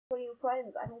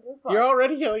friends. I don't give a fuck. You're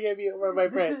already yelling at me over my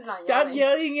friend. This is not Stop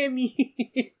yelling. yelling at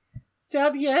me.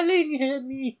 Stop yelling at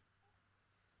me.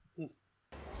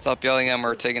 Stop yelling at him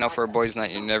or taking out for a boys'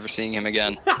 night. You're never seeing him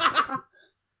again.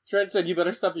 Trent said, you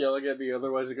better stop yelling at me,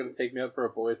 otherwise you're going to take me out for a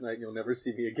boys' night and you'll never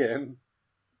see me again.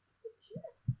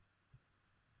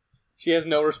 She has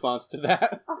no response to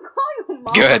that. I'll call you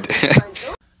mom. Good.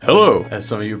 Hello! As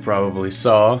some of you probably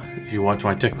saw, if you watch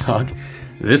my TikTok,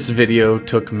 this video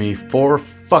took me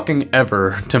fucking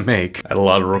ever to make. I had a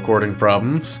lot of recording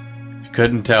problems. If you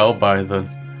couldn't tell by the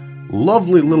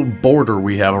lovely little border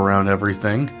we have around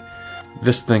everything.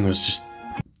 This thing was just...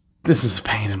 This is a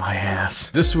pain in my ass.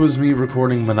 This was me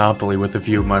recording Monopoly with a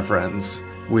few of my friends.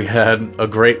 We had a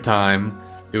great time.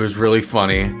 It was really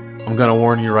funny. I'm gonna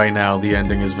warn you right now, the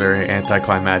ending is very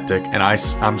anticlimactic, and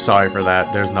I'm sorry for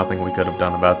that. There's nothing we could have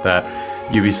done about that.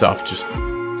 Ubisoft just...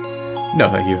 No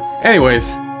thank you.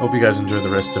 Anyways, hope you guys enjoy the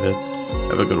rest of it.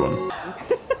 Have a good one.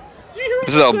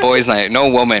 This is a boys' night. No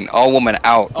woman. All women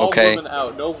out, okay? All women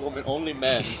out. No woman. Only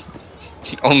men.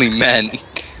 Only men.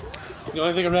 The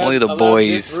only thing around Only the allowed boys.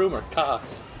 in this room are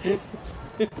cocks. Yeah,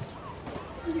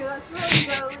 that's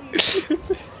really belly.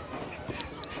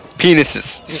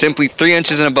 Penises. Simply 3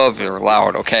 inches and above are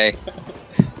allowed, okay?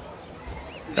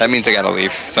 That means I gotta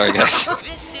leave. Sorry, guys.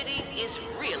 This city is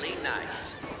really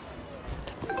nice.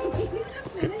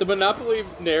 The Monopoly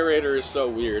narrator is so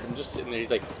weird. I'm just sitting there,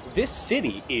 he's like, this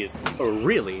city is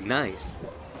really nice.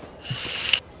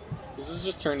 This has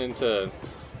just turned into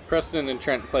Preston and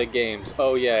Trent play games.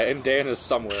 Oh yeah, and Dan is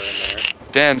somewhere in there.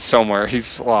 Dan's somewhere.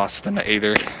 He's lost in the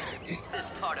Aether. This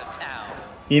part of town.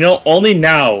 You know, only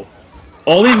now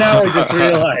I just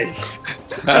realized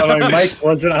that my mic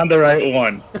wasn't on the right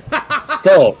one.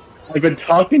 So, I've been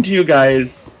talking to you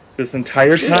guys this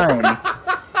entire time.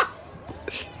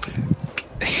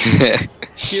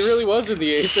 He really was in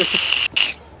the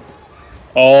Aether.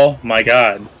 Oh my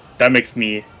god. That makes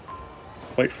me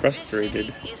quite This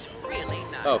frustrated. city is really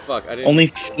nice. Oh fuck, I didn't... Only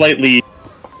slightly.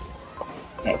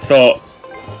 So,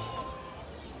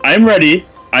 I'm ready.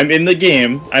 I'm in the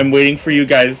game. I'm waiting for you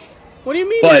guys. What do you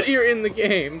mean But- you're in the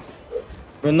game?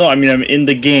 Well, no, I mean, I'm in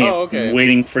the game. Oh, okay. I'm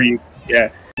waiting for you.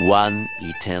 Yeah. One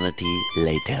eternity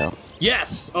later.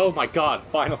 Yes! Oh my god,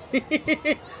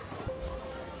 finally.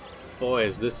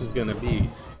 Boys, this is gonna be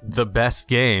the best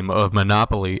game of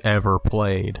Monopoly ever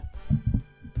played.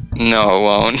 No, it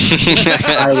won't.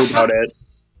 Highly doubt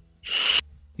it.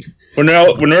 When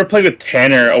we were playing with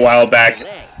Tanner a while back,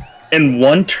 in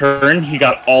one turn, he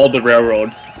got all the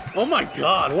railroads. Oh my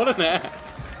god, what an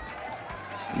ass.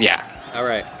 Yeah.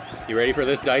 Alright, you ready for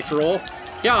this dice roll?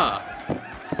 Yeah!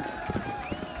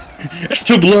 It's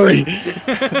too blurry.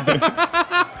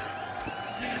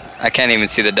 I can't even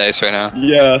see the dice right now.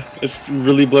 Yeah, it's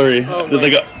really blurry. Oh There's my...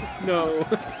 like a No.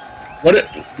 what?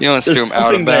 You almost There's threw him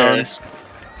out of something there. bounds.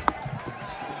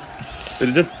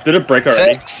 Did it break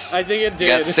already? 6. I think it You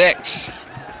got did. 6.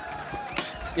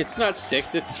 It's not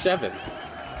 6, it's 7.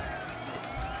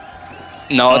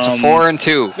 No, it's a 4 and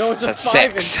 2. No, it's That's a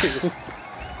 5 6. and 2.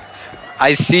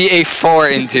 I see a 4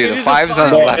 and 2. It The is a 5's on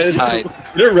the five. left side.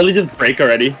 Did it really just break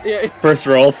already? Yeah. First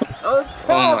roll. Oh,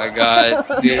 Oh my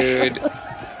god, dude.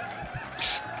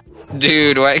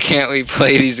 Dude, why can't we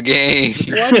play these games?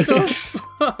 what the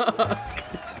fuck?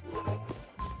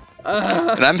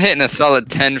 And I'm hitting a solid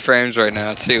 10 frames right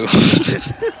now, too.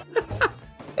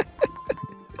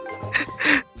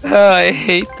 Oh, I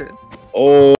hate this.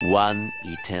 Oh, One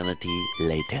eternity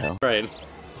later. Right.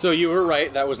 So you were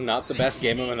right, that was not the best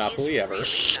game of Monopoly ever.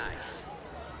 Nice.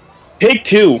 take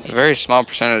 2. A very small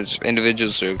percentage of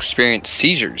individuals who experience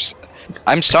seizures.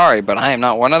 I'm sorry, but I am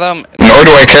not one of them. Nor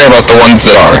do I care about the ones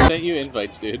that I've are. sent you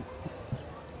invites, dude.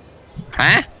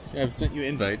 Huh? I've sent you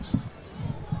invites.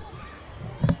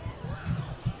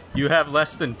 You have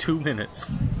less than 2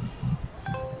 minutes.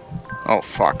 Oh,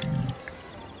 fuck.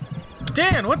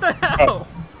 Dan, what the hell?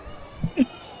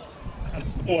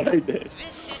 What I did.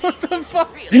 This city What the is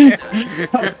fuck? really nice.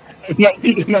 I might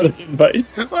need another invite.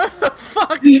 What the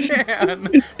fuck, Dan?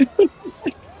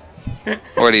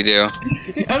 What'd he do?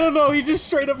 I don't know, he just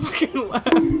straight up fucking left.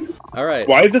 Alright.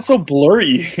 Why is it so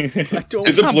blurry? I don't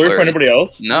Is it not blurry for blurry. anybody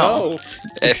else? No.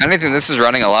 If anything, this is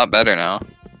running a lot better now.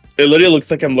 It literally looks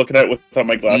like I'm looking at it without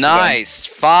my glasses on. Nice.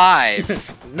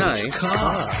 5. Nice.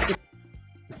 I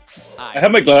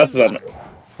have my glasses on.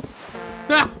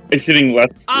 It's getting less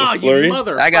Ah, blurry. you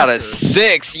mother. I got a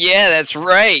 6. Yeah, that's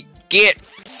right. Get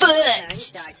He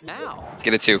starts now.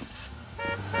 Get a 2.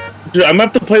 Dude, I'm gonna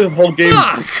have to play this whole game.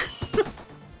 Fuck!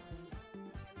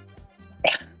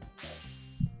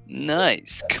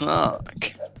 Nice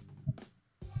cock.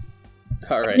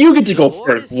 All right. You get to go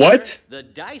first. What?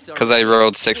 Because I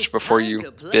rolled 6 before you,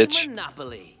 bitch.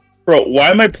 Monopoly. Bro, why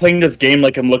am I playing this game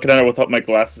like I'm looking at it without my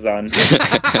glasses on?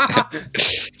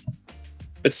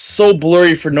 It's so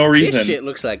blurry for no reason. This shit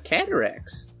looks like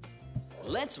cataracts.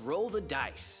 Let's roll the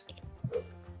dice.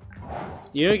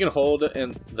 You know you can hold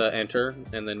in the enter,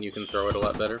 and then you can throw it a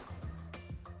lot better.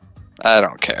 I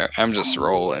don't care. I'm just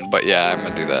rolling. But yeah, I'm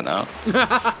gonna do that now.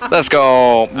 Let's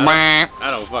go. I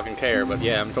don't fucking care, but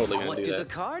yeah, I'm totally gonna What do do that. the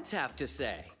cards have to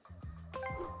say?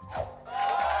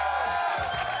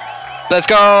 Let's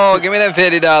go. Give me them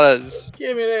 $50.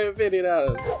 Give me that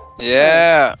 $50.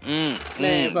 Yeah.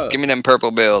 Fuck. Give me them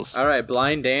purple bills. All right,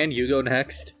 Blind Dan, you go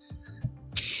next.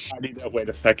 I need to wait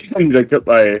a second. I need to get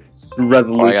my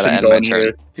resolution gotta end my going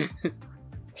turn. here.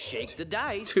 Shake the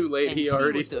dice. Too late, And he see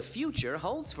already what the future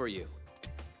holds for you.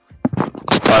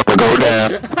 Time to go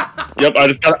down. Yep,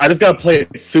 I just gotta play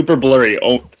it super blurry.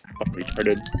 Oh, fuck,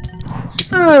 retarded.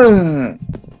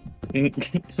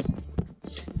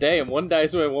 Damn, one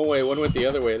dice went one way, one went the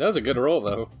other way. That was a good roll,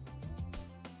 though.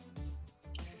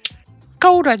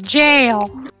 Go to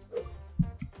jail.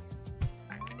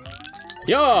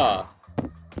 Yeah.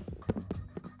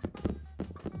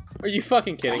 Are you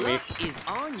fucking kidding me? Luck is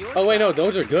on your Oh wait, no, side.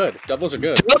 those are good. Doubles are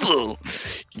good. Double.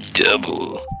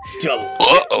 Double.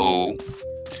 Uh-oh.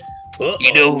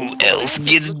 You know who else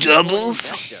gets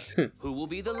doubles? Who will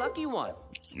be the lucky one?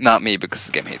 Not me, because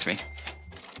this game hates me.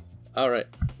 All right,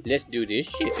 let's do this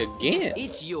shit again.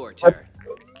 It's your turn.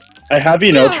 I have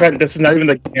you know, Trent, this is not even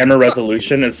the camera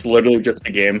resolution, it's literally just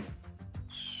a game.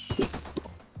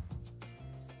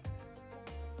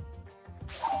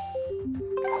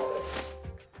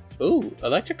 Ooh,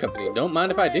 electric company. Don't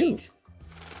mind if I do.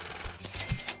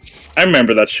 I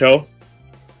remember that show.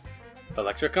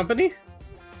 Electric company?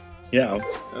 Yeah.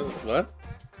 What?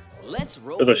 Let's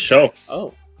roll. It was a the show. dice.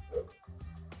 Oh.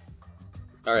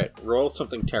 All right, roll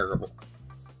something terrible.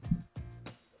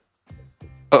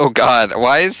 Oh god,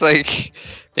 why is like...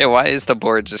 Yeah, why is the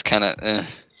board just kind of...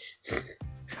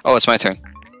 Oh, it's my turn.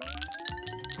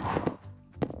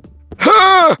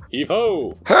 Heave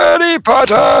ho! Harry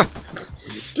Potter!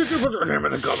 Put your name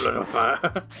in the goblet of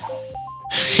fire.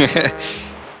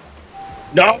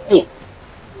 No!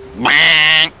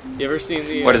 You ever seen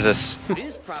the? What is this?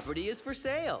 This property is for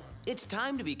sale. It's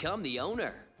time to become the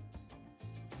owner.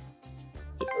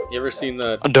 You ever seen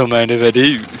the? I don't mind if I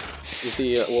do.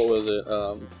 The what was it?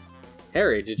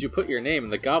 Harry, did you put your name in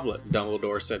the goblet?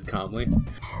 Dumbledore said calmly.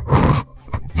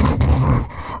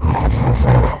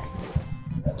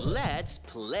 Let's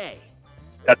play.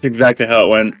 That's exactly how it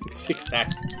went. It's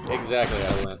exactly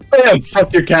how it went. Bam!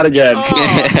 Fuck your cat again.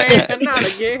 Oh man, not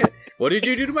again! What did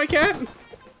you do to my cat?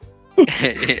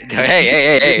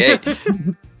 hey.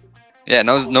 Yeah,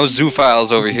 no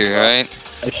zoophiles over here, alright?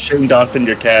 I shamed Dawson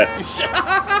your cat.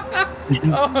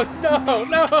 Oh no,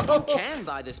 no! Can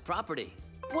buy this property.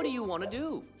 What do you want to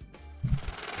do?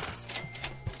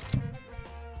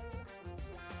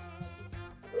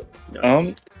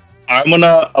 Nice. I'm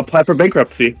gonna apply for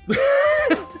bankruptcy.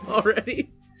 Already?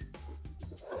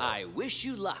 I wish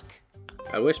you luck.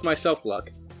 I wish myself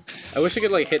luck. I wish I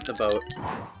could like hit the boat.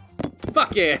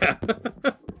 Fuck yeah!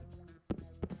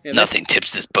 Yeah, Nothing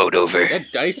tips this boat over.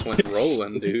 That dice went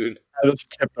rolling, dude. I just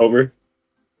tipped over.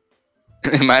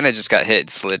 Mine I just got hit and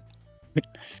slid.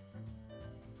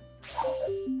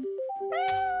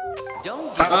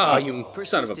 Don't give Ah, up. you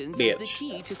son of a Persistence is the bitch.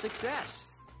 key to success.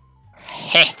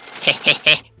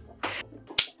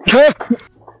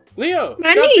 Leo,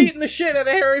 Manny! stop beating the shit out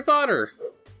of Harry Potter.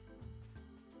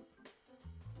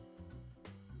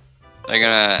 They're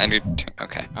gonna end your turn.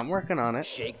 Okay. I'm working on it.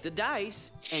 Shake the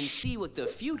dice and see what the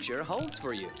future holds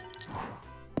for you.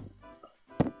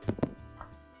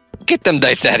 Get them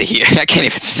dice out of here. I can't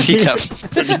even see them.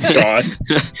 They're just gone.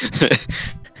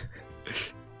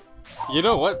 You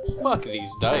know what? Fuck these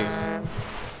dice.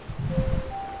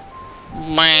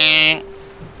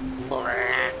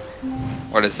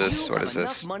 What is this? You What have is enough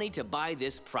this? money to buy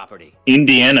this property.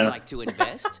 Indiana. Like to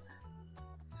invest?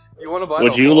 You want to buy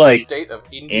Would the you whole like state of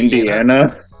Indiana?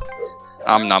 Indiana?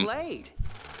 Well Nom. played.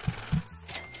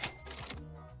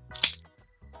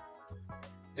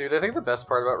 Dude, I think the best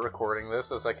part about recording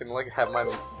this is I can like have my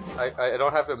I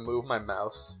don't have to move my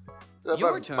mouse. I have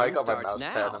Your my turn mic on my starts mouse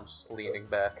now. pad. I'm just leaning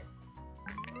back.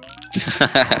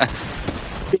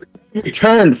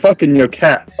 Return fucking your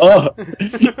cat. Oh.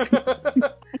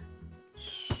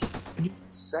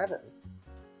 7.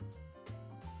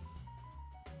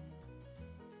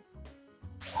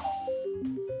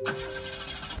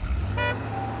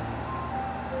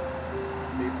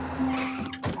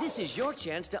 This is your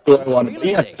chance to Do own I some wanna- real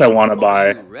yes, estate. I wanna buy.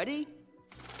 Are you ready?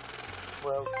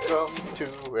 Welcome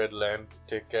to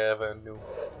Atlantic Avenue.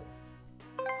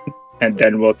 And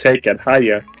then we'll take it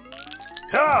higher.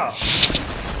 Oh!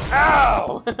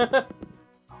 Ow!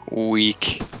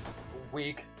 Weak.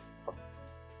 Weak.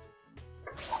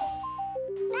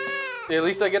 At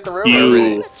least I get the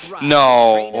railroad. Let's ride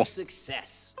No. the train of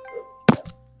success.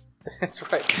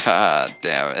 That's right. God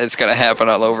damn it. It's gonna happen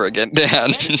all over again, Dan.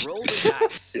 Let's roll the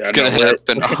dice. Yeah, It's gonna no, we're-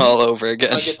 happen all over I'm again.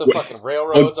 gonna get the fucking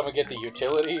railroads, I'm gonna get the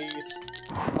utilities.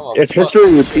 I'm gonna If fuck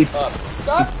history this shit repeats- up.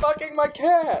 Stop fucking my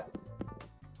cat!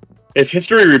 If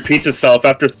history repeats itself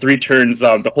after 3 turns,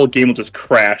 the whole game will just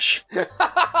crash.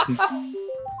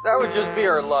 That would just be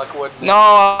our luck, wouldn't it? No,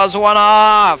 I was one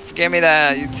off! Give me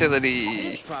that This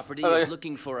utility. property Uh, is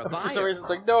looking for a buyer. For some reason, it's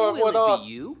like, no, I'm Will one it off. be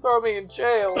you? Throw me in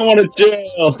jail. I want to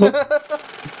jail.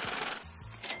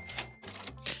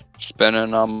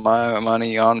 Spending all my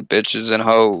money on bitches and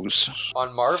hoes.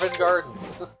 On Marvin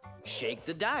Gardens. Shake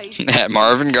the dice. At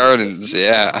Marvin Gardens,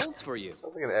 yeah. Holds for you.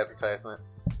 Sounds like an advertisement.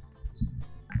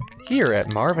 Here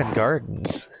at Marvin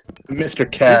Gardens, Mr. we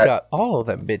Cat. got all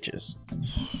them bitches.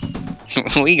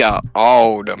 We got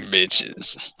all them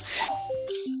bitches.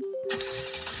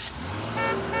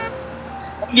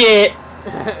 Yeah.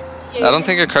 I don't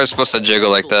think a car's supposed to jiggle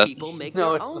like that. People make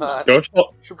No, their it's own not. Don't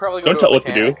tell, Should probably go don't to tell a what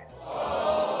to do. mechanic.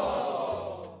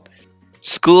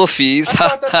 School fees, I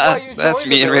thought that's why you that's joined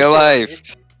me the in real military.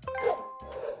 life.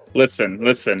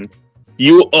 Listen.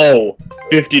 You owe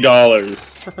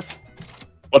 $50.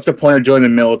 What's the point of joining the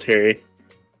military?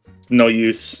 No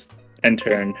use.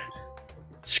 Intern.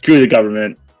 Screw the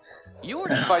government. Your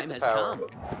Fight time the has power. come.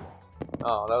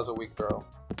 Oh, that was a weak throw.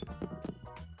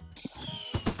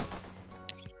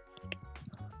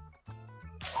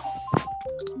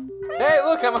 Hey,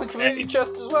 look, I'm on community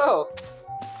chest as well.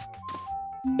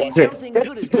 Something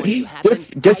good is going to happen.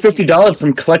 Get $50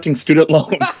 from collecting student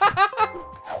loans.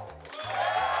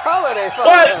 Holiday fun.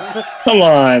 What? Come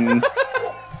on.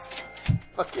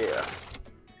 Fuck yeah.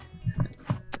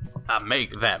 I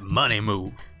make that money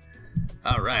move.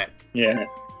 All right. Yeah.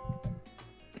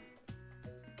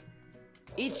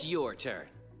 It's your turn.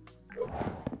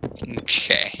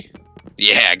 Okay.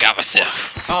 Yeah, I got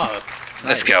myself. Oh,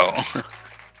 Let's go.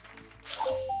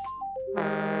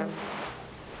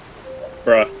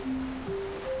 Bruh.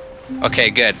 Okay,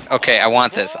 good. Okay, I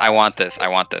want this. I want this. I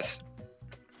want this.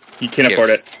 You can't Give. afford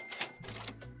it.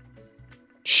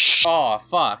 Shh. Oh,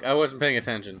 fuck. I wasn't paying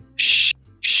attention. Shh.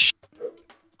 Shh.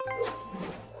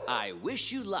 I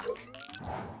wish you luck.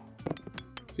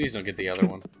 Please don't get the other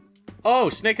one. Oh,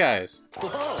 Snake Eyes. Whoa,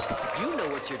 you know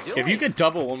what you're doing. If you get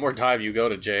double one more time, you go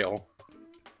to jail.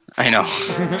 I know.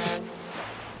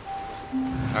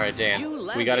 All right, Dan. You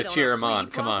We gotta landed on cheer a him on.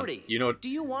 free Come on. property. You know, Do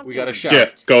you want we to gotta shout. Yeah.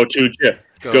 Go to jail.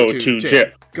 Go to jail.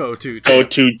 Go to Go jail.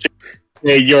 to jail.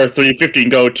 Hey, you're 350.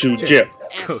 Go to jail.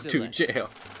 Go to Excellent. jail.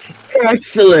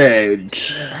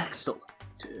 Excellent. Excellent,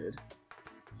 dude.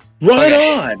 Right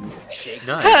Okay. on. Shake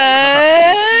Nice.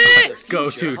 the Go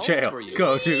future to holds jail. for you.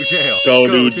 Go to jail. Go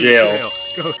to jail.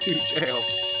 Go to jail.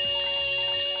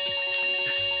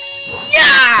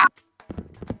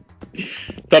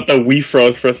 Thought the Wii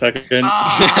froze for a second.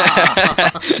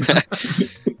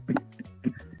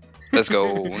 Let's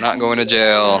go. Not going to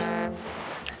jail. Oh,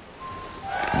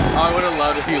 I would have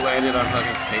loved if you landed on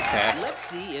fucking snake tax. Let's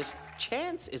see if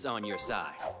chance is on your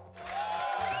side.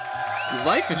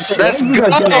 Life Let's insurance. You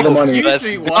guys get all the money. Let's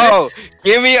me, go. what?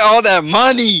 Give me all that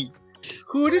money.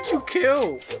 Who did you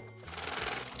kill?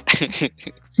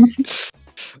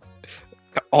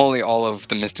 Only all of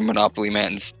the Mr. Monopoly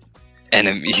Man's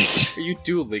enemies. Are you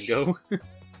Duolingo?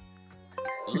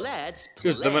 Let's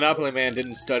Because the play. Monopoly Man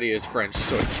didn't study his French,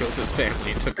 so he killed his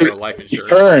family and took out a life He insurance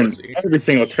turns. policy. Every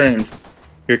single turns.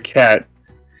 Your cat.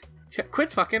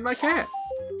 Quit fucking my cat.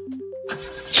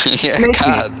 Yeah, Thank you.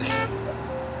 God.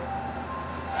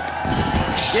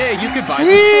 Yeah, you could buy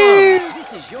the slums.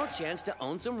 This is your chance to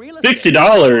own some real estate.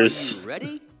 $60. Are you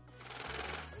ready?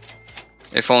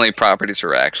 If only properties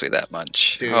were actually that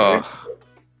much. Dude. Oh.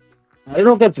 I don't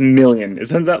know if that's million.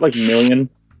 Isn't that like million?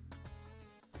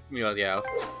 Yeah.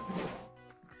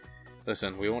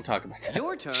 Listen, we won't talk about that.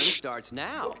 Your turn starts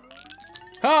now.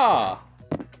 Ha!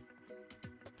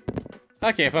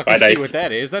 I can't fucking Bye, see dice. what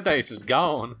that is. That dice is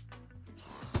gone.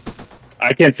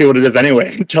 I can't see what it is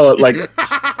anyway until it like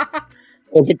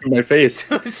goes up in my face.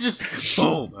 It's just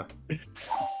boom.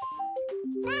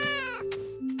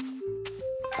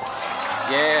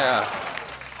 Yeah.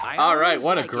 I All right, always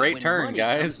what a like it great when turn, money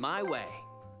guys. comes My way.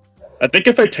 I think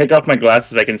if I take off my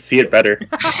glasses, I can see it better.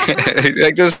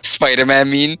 Like this Spider-Man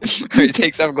meme where he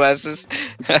takes off glasses.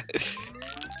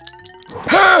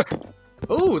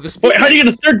 Ooh, the speed Wait, how do you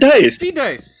get a dice. third dice? Speed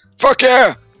dice. Fuck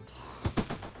yeah!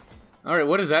 Alright,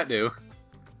 what does that do?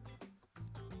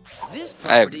 This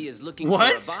property is looking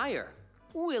What? for a buyer.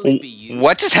 Will it be you?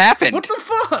 What just happened? What the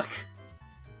fuck?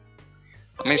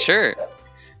 I mean, sure.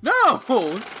 No!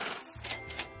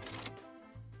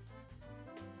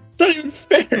 That's not even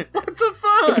fair. What the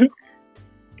fuck?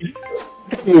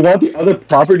 You want the other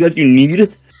property that you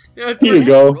need? Yeah, Here you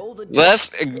go. Roll the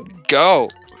Let's dice. go.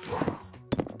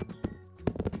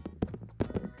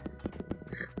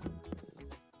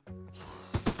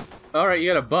 Alright, you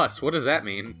got a bus. What does that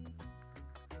mean?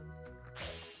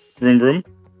 Vroom vroom.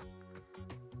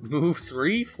 Move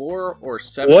 3, 4, or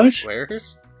 7 What?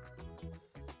 squares?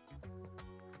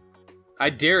 I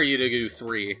dare you to do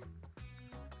 3.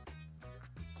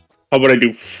 How about I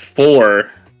do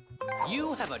 4?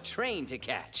 You have a train to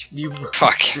catch. You.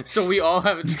 Fuck. So we all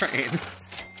have a train.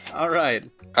 Alright.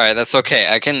 Alright, that's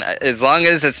okay. I can, as long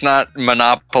as it's not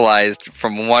monopolized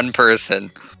from one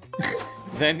person.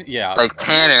 Then, yeah. Like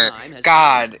Tanner. Time has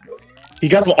God. He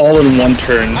got them all in one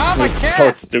turn. Oh, my That's so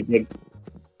cat! stupid.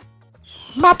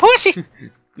 My pussy.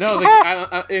 No,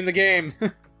 in the game.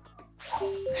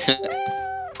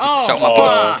 Oh, Show my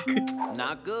fuck!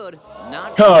 Not good.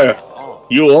 Not Oh, good yeah. at all.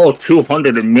 You owe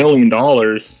 $200 million.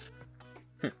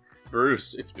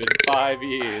 Bruce, it's been 5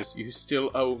 years. You still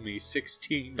owe me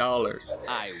 $16.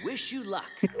 I wish you luck.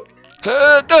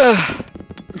 Damn,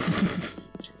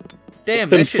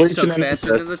 It's that shit inflation sunk and faster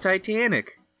death. than the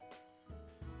Titanic.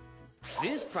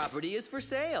 This property is for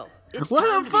sale. It's What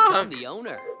time the to become fuck? the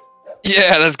owner.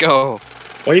 Yeah, let's go.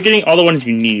 Why are you getting all the ones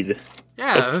you need?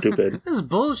 Yeah. That's stupid. This is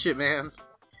bullshit, man.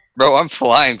 Bro, I'm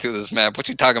flying through this map. What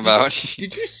you talking about?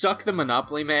 Did you suck the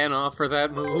Monopoly Man off for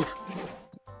that move?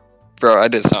 Bro, I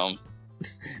did something.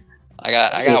 I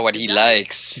got what he The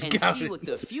likes. dice And Got see it. what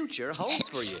the future holds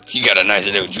for you. You got a nice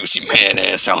little juicy man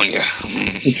ass on you.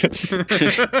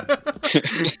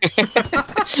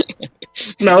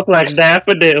 Smells like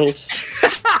daffodils.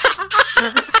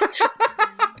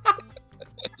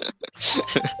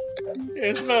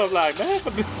 It smells like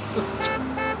daffodils.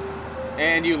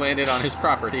 And you landed on his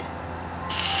property.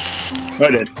 I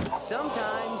did.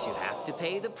 Sometimes you have to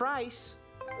pay the price.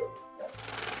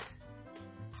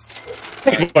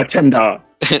 Take my $10.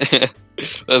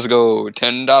 Let's go.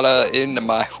 $10 in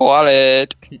my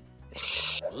wallet.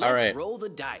 Let's Alright. roll the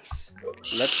dice.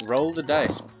 Let's roll the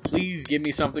dice. Please give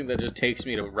me something that just takes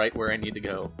me to right where I need to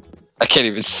go. I can't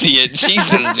even see it.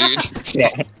 Jesus, dude.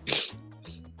 Yeah.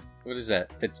 What is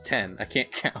that? That's 10. I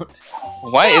can't count.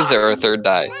 Why is there a third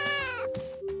die?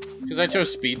 Because I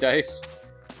chose speed dice.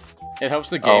 It helps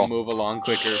the game Oh. move along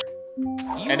quicker. You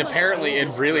And must apparently roll it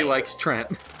this really play. likes Trent.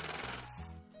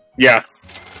 Yeah.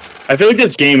 I feel like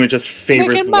this game, it just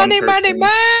favors one person.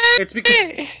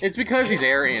 It's because he's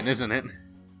Aryan, isn't it?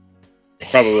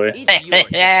 Probably. It's your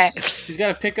turn. He's got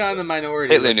to pick on the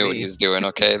minority. Hitler like knew what me. he was doing,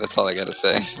 okay? That's all I gotta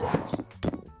say.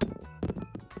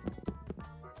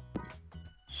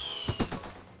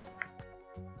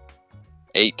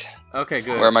 Eight. Okay,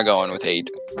 good. Where am I going with 8?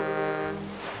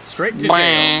 Straight to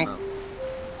Bang. jail.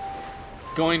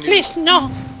 Going to. Please,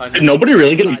 no. Did nobody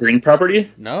really get a green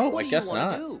property? No, What I do you guess wanna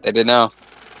not. do? They did now.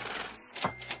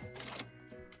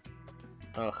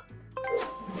 Ugh.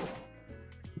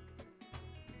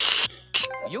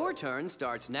 Your turn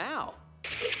starts now.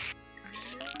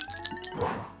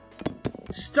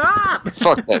 Stop!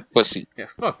 Fuck that pussy. Yeah,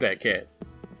 fuck that cat.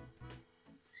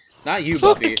 Not you,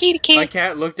 Buffy. My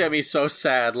cat looked at me so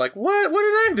sad, like, what? What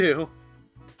did I do?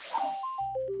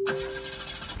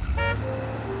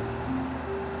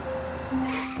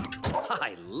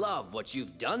 I love what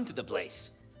you've done to the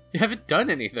place. You haven't done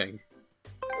anything.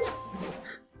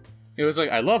 It was like,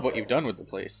 I love what you've done with the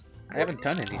place. I haven't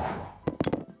done anything.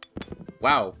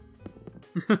 Wow.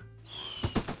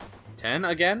 10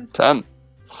 again? 10.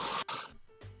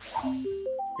 Are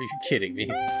you kidding me?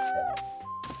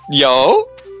 Yo?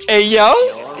 Hey, yo?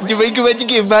 Do we go to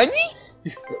get money?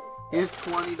 Here's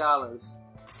 $20.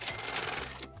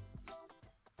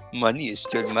 Money is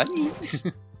still money.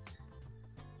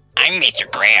 I'm Mr.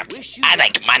 Krabs. Wish you I luck.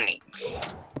 like money.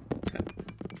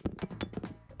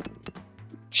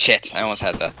 Shit, I almost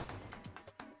had that.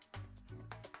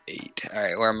 8.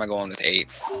 Alright, where am I going with 8?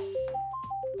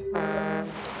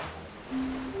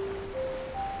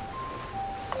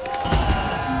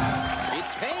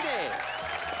 It's payday.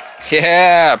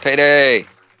 Yeah, payday.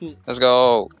 Let's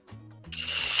go.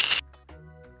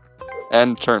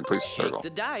 And turn, please. Shake Circle. the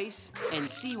dice and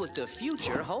see what the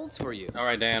future holds for you.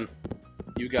 Alright, Dan.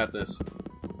 You got this.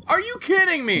 Are you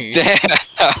kidding me? Damn.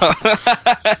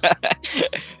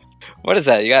 What is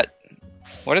that? You got.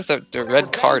 What does the red The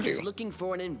car bank is do? looking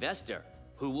for an investor.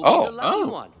 Who will Oh, be the lucky oh.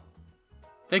 one?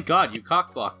 Thank God you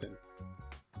cockblocked him.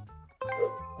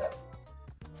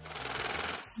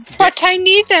 But I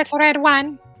need that red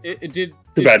one. Did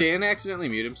bad. Dan accidentally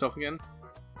mute himself again?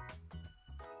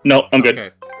 No, I'm good.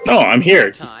 Okay. No, I'm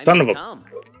here. Time Son has of a. come.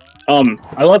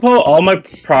 I love how all my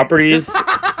properties.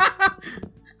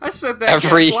 I said that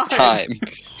Every cat time.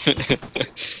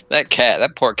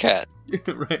 That poor cat.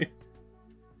 Right.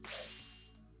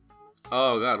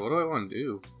 Oh god, what do I want to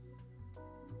do?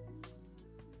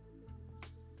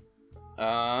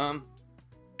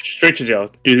 Straight to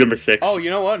jail. Do number 6. Oh, you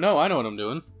know what? No, I know what I'm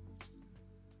doing.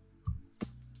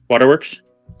 Waterworks.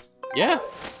 Yeah.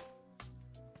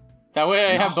 That way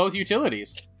I have both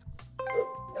utilities.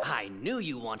 I knew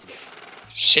you wanted it.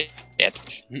 Shit.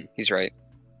 He's right.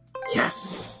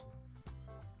 Yes!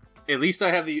 At least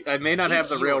I have the... I may not have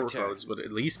the It's your railroads, but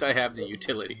at least I have the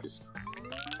utilities.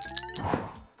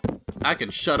 I can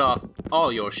shut off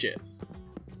all your shit.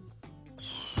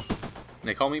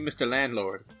 They call me Mr.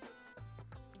 Landlord.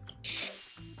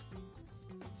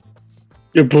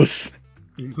 Your booth.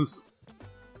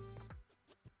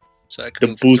 So I The can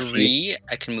move boosie. 3.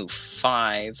 I can move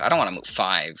 5. I don't want to move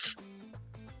 5.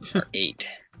 Or 8.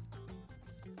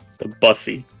 The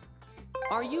bussy.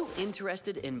 Are you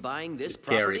interested in buying this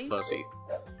Carry property? pussy.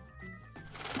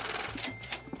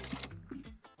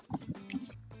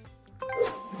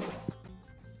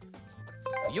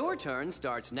 Your turn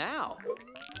starts now.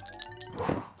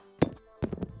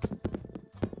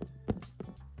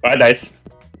 Bye, dice.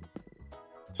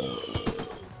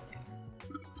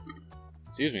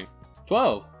 Excuse me.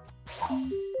 12.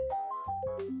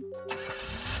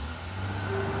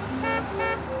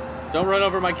 Don't run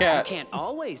over my You cat. can't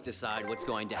always decide what's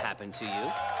going to happen to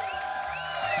you.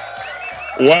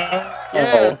 Wow.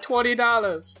 Yeah,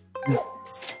 $20.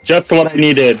 Just what I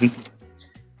needed.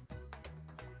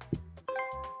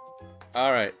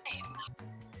 Alright.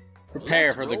 Prepare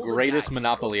Let's for the roll the greatest dice.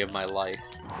 monopoly of my life.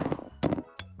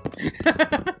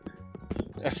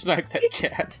 I sniped that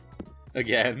cat.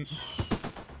 Again.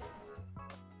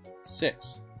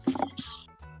 6.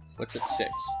 What's at 6?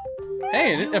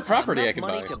 Hey, You a property have I can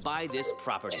money buy. to buy this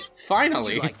property. Would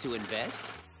Finally. you like to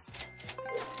invest?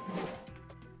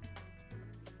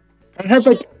 I have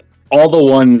like all the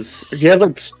ones. He has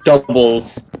like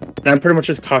doubles, and I'm pretty much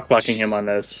just cockblocking him on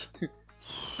this.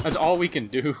 That's all we can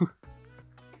do.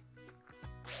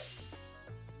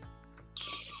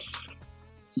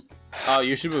 Oh,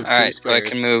 you should move 2 Alright, so I squares.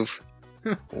 can move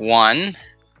 1.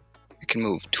 I can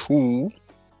move 2.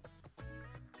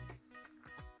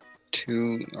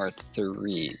 2 or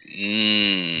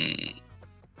 3.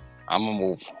 I'm gonna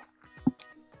move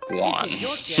 1. This is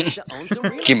your chance to own some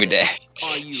real Give me estate. that.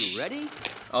 Are you ready?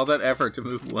 All that effort to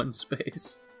move 1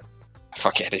 space.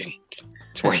 Fuck yeah, dude.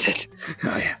 It's worth it.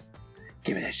 Oh yeah.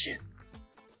 Give me that shit.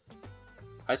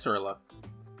 Hi, Cirilla.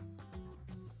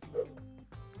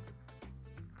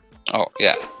 Oh,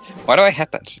 yeah. Why do I have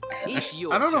that? It's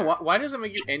your I don't know, turn. why does it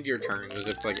make you end your turn as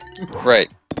if, like... Right.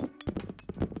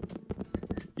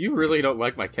 You really don't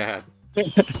like my cat. Oh,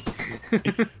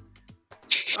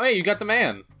 hey, you got the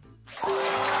man.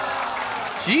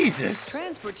 Jesus!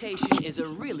 Transportation is a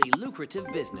really lucrative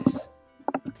business.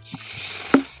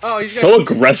 Oh, he's got, So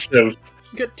aggressive.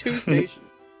 he's got 2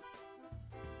 stations.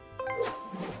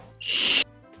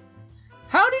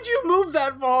 How did you move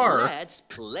that far? Let's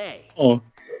play. Oh,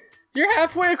 You're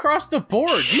halfway across the board.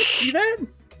 You see that?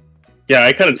 yeah,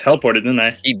 I kind of teleported, didn't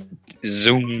I? He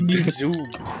zoomed. He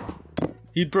zoomed.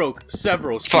 He broke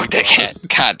several Fuck that cat.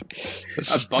 speed God.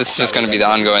 This is just gonna be the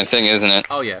ongoing thing, isn't it?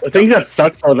 Oh, yeah. The thing that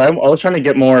sucks is I was trying to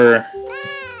get more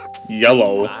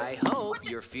yellow. I hope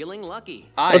you're feeling lucky.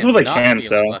 I That's am what I not can,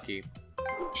 feeling so. lucky.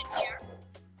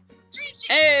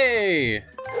 Hey!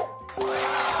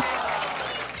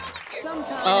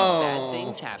 Sometimes Oh. bad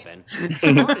things happen.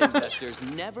 Smart investors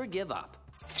never give up.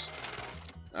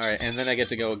 Alright, and then I get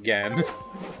to go again.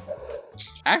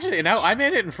 Actually, now I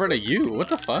made it in front of you. What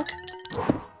the fuck?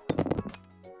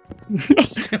 I'm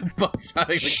still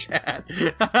buckshotting the cat.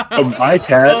 Oh, my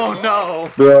cat? Oh no!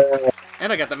 Bro.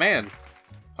 And I got the man.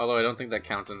 Although I don't think that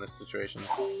counts in this situation.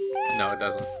 No, it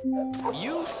doesn't.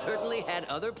 You certainly had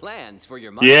other plans for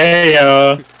your money.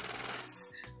 Yeah.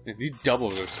 These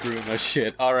doubles are screwing my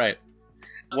shit. Alright.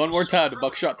 One more time to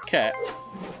buckshot the cat.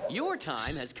 Your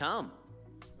time has come.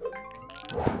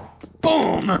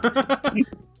 Boom!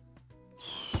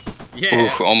 Yeah!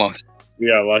 Oof, almost. We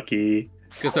got lucky.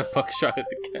 It's because I buckshotted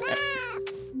the cat.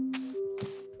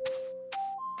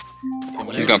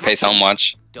 He's gonna pay something,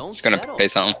 watch. Don't He's gonna settle. pay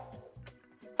something.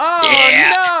 Oh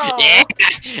Yeah! no! Yeah!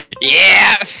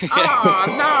 Yeah! Oh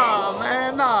no,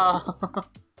 man, no!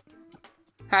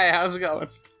 Hi, how's it going?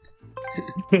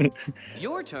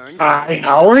 Your turn. Hi, starts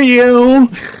how are you?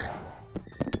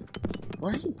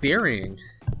 What are you burying?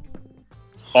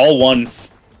 All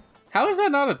ones. How is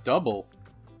that not a double?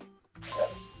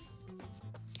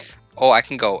 Oh, I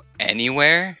can go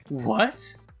anywhere? What?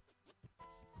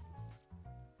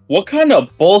 What kind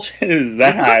of bullshit is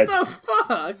that? What the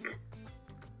fuck?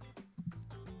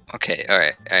 Okay,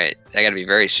 alright. I gotta be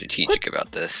very strategic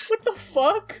about this. What the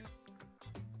fuck?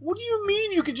 What do you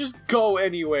mean you can just go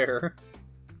anywhere?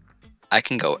 I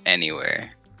can go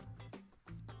anywhere.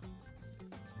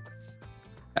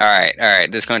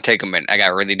 Alright, this is gonna take a minute. I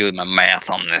gotta really do my math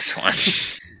on this one.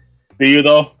 Do you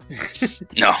though?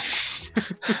 No.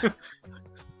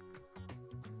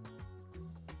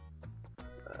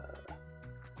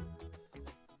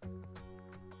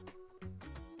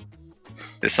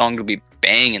 This song will be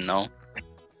banging though.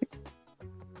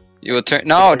 You will turn.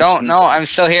 No, don't. No, I'm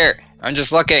still here. I'm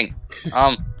just looking.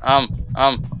 Give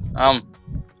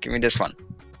me this one.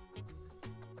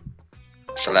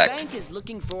 The Select. bank is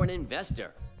looking for an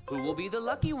investor. Who will be the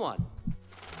lucky one?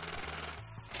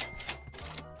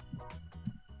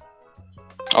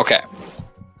 Okay.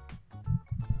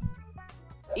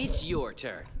 It's your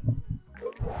turn.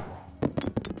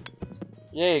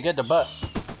 Yeah, you get the bus.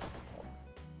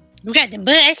 We got the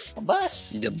bus. The bus.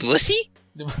 The bussy?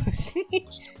 The bus.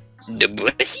 The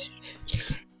bussy?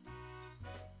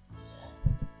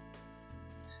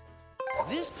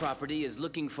 This property is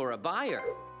looking for a buyer.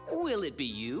 Will it be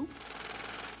you?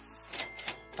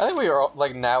 I think we are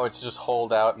like now. It's just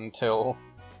hold out until,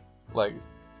 like,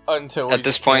 until we At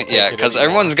this just can't point, take yeah, it because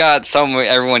anymore. everyone's got something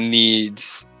everyone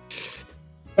needs.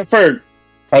 Except for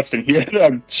Preston, he had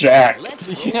a jack. Let's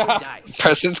roll Yeah. the dice.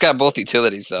 Preston's got both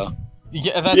utilities though.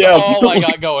 Yeah, that's Yeah, all I but-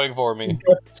 got going for me.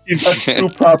 He's got two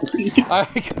property.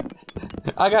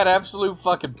 I got absolute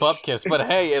fucking butt kiss, but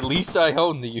hey, at least I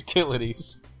own the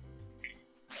utilities.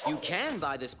 You can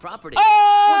buy this property.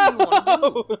 What do you want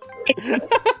to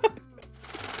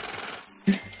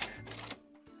do?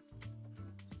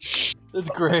 That's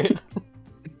great.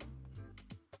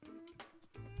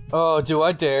 Oh, do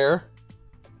I dare?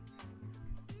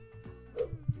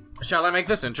 Shall I make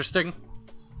this interesting?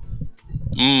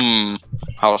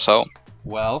 How so?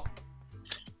 Well,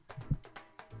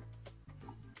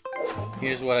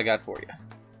 here's what I got for you.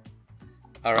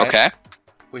 All right. Okay.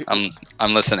 We- I'm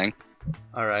listening.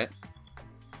 All right.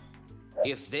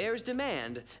 If there's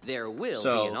demand, there will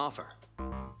So- be an offer.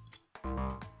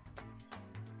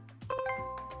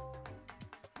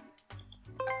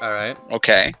 All right.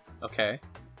 Okay. Okay.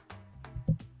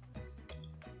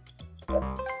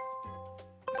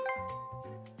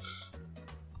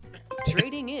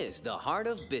 Trading is the heart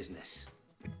of business.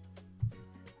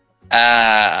 These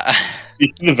are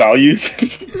the values.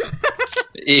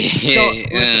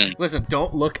 Listen,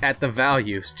 don't look at the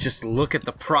values. Just look at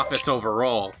the profits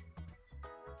overall.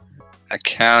 I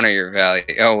counter your value.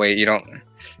 Oh wait, you don't.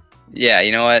 Yeah,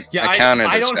 you know what? Yeah, I counter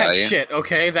I this don't value. have shit.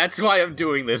 Okay, that's why I'm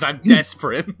doing this. I'm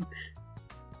desperate.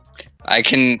 I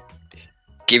can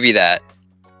give you that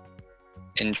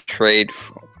in trade.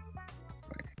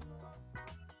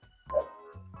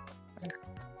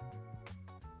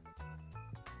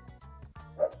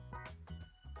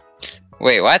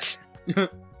 Wait, what?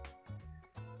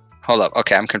 Hold up.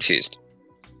 Okay, I'm confused.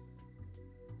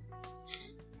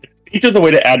 Each is a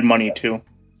way to add money too.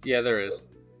 Yeah, there is.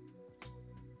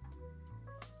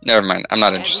 Never mind. I'm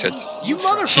not At interested. least You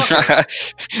try.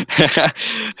 motherfucker!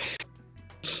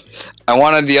 I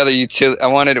wanted the other I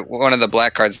wanted one of the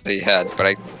black cards that you had, but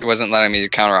it wasn't letting me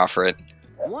counteroffer it.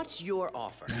 What's your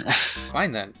offer?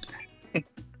 Fine then.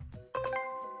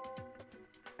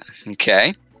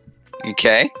 Okay.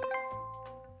 Okay.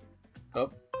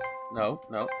 Oh, no,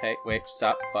 no. Hey, wait,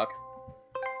 stop. Fuck.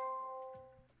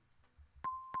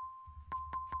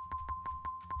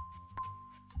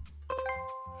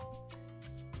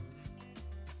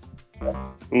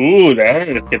 Ooh,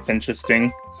 that gets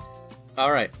interesting.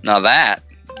 All right. Now that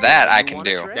I You can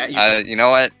wanna do. trade? That You know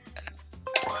what?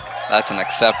 That's an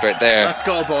accept right there. Let's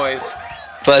go, boys.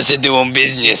 Pleasure doing It's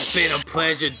business. been a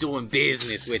pleasure doing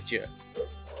business with you.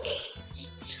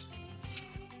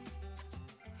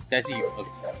 That's you.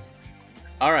 Okay.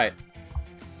 All right.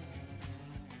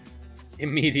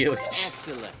 Immediately.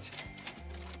 Excellent.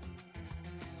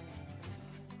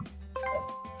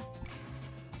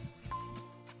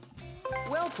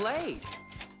 Well played.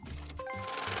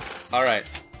 All right.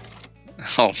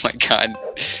 Oh my god.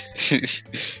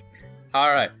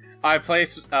 All right. I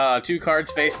place 2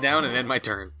 cards face down and end my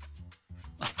turn.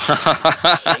 Shake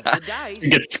the dice.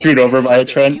 You get screwed over by a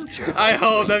The trend. future I is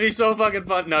hope you. that'd be so fucking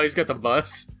fun. No, he's got the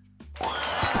bus.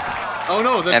 Oh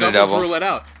no, the And a doubles double. rule it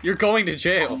out. You're going to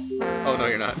jail. Oh no,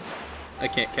 you're not. I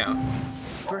can't count.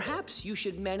 Perhaps you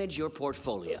should manage your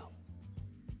portfolio.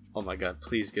 Oh my god,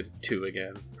 please get a 2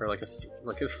 again. Or like a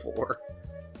 4.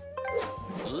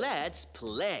 Let's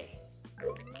play.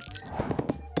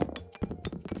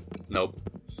 Nope.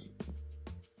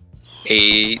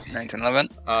 8, 9, 10, 11.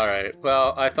 Alright,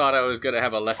 well, I thought I was gonna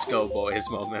have a let's go boys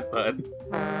moment, but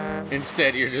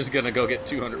instead you're just gonna go get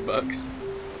 200 bucks.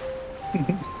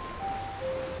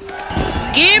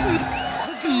 Give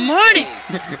money!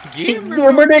 Give me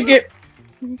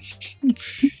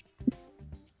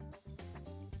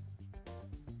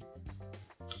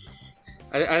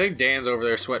I think Dan's over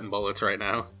there sweating bullets right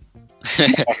now.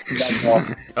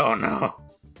 Oh no.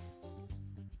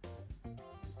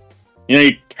 You know,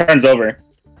 he turns over.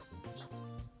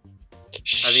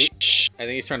 I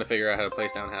think he's trying to figure out how to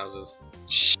place down houses.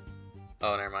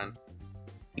 Oh, never mind.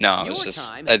 No, I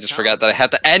just forgot that I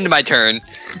had to end my turn.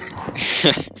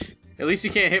 At least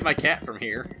you can't hit my cat from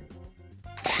here.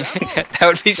 That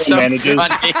would be so funny.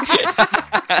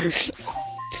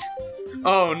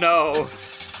 Oh no.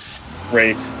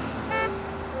 Great.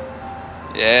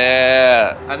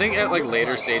 Yeah. I think at like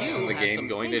later stages in the game,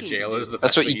 going to jail is the best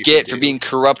That's what thing you get can for do. being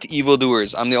corrupt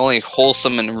evildoers. I'm the only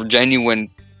wholesome and genuine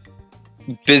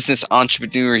business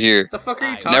entrepreneur here. The fuck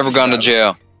are you talking Never gone to about?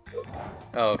 jail.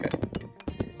 Oh, okay.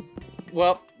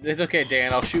 Well, it's okay,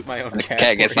 Dan. I'll shoot my own cat.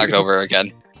 Cat gets knocked over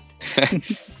again.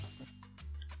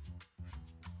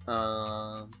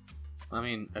 I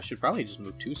mean, I should probably just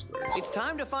move 2 squares. It's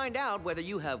time to find out whether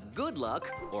you have good luck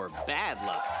or bad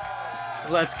luck.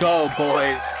 Let's go,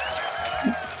 boys.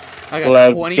 I got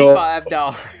Let's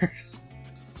 $25.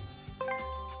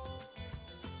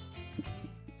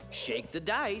 Shake the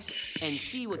dice and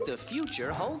see what the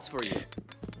future holds for you.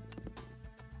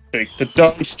 Take the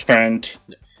dice, Trent.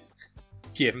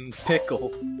 Give him the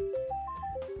pickle.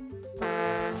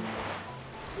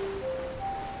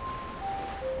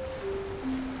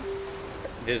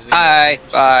 Visiting. Bye,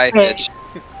 bitch.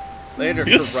 Later.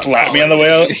 You just corrupt slapped me on the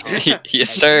way out. Yes,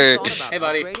 sir. Hey,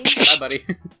 buddy. Bye, buddy.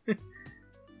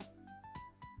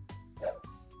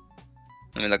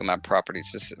 Let me look at my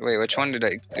properties. Wait, which one did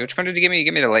you give me? You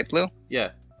give me the light blue? Yeah.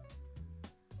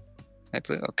 Light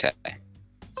blue? Okay.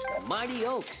 Mighty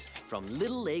Oaks from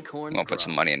Little Acorns. We'll put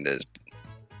some money into this.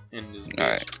 In his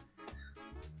Alright.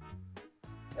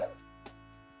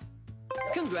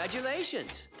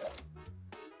 Congratulations.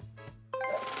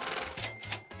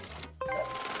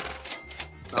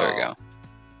 There we go.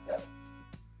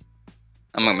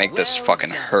 I'm gonna make this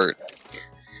fucking hurt.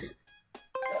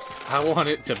 I want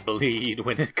it to bleed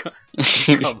when it comes.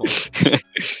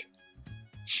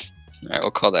 Alright,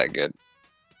 we'll call that good.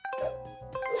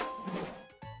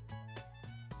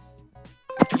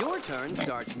 Your turn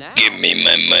starts now. Give me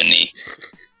my money.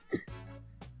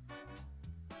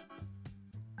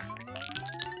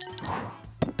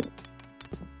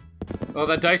 Oh,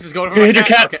 that dice is going for You my hit your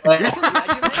cat. cat. Okay.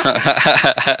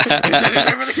 Congratulations. Is that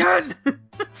his again?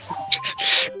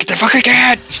 Get the fucking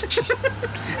cat!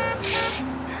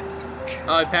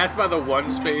 I passed by the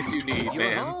 1 space you need, You're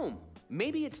man. home.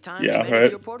 Maybe it's time Yeah, to manage right.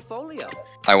 your portfolio.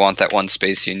 I want that 1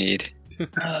 space you need.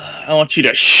 I want you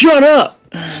to shut up.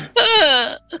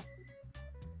 The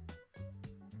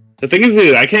thing is,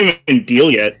 dude, I can't even deal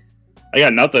yet. I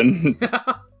got nothing.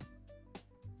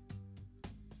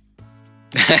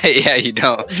 Yeah, you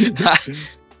don't.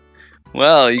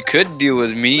 Well, you could deal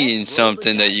with me in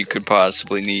something that you could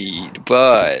possibly need,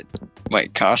 but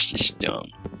might cost you some.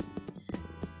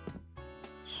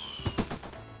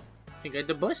 I got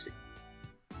the bussy.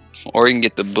 Or you can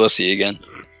get the bussy again.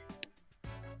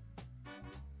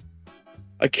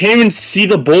 I can't even see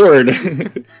the board.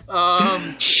 No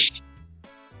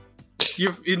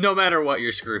matter what,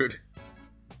 you're screwed.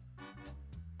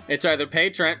 It's either pay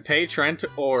Trent,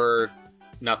 or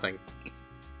nothing.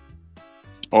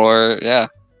 Or, yeah.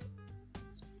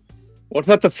 What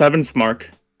about the 7th mark?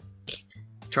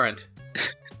 Trent.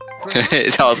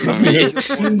 It's also me.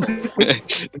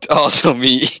 It's also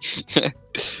me.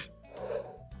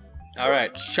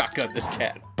 Alright, shotgun this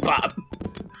cat. Bob.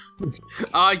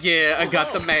 Oh yeah, I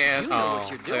got the man. You know Oh, what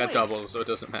you're I doing. got doubles, so it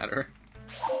doesn't matter.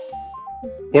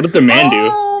 What did the man do?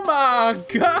 Oh my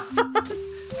god!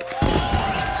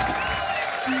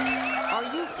 Are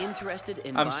you interested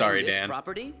in I'm buying sorry, this Dan.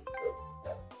 property?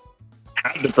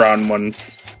 The brown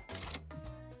ones.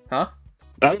 Huh?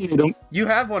 I don't need them. You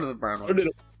have one of the brown I don't ones.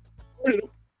 need them. I don't need them.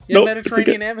 You have Nope, it's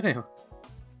Mediterranean okay. Avenue.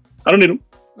 I don't need them.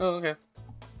 Oh, okay.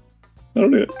 I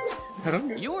don't need it. I don't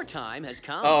get it. Your time has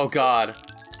come. Oh god.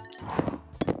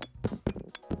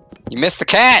 You missed the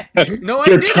cat! No, I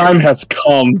Your didn't! time has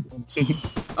come.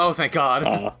 Oh, thank god.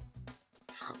 Uh,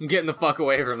 I'm getting the fuck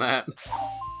away from that.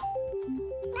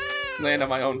 Land on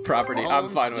my own property. I'm Home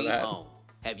fine with sweet that. home.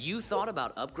 Have you thought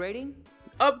about upgrading?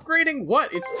 Upgrading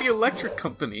what? It's the electric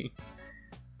company.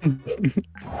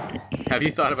 Have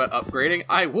you thought about upgrading?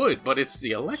 I would, but it's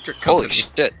the electric company. Holy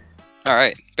shit.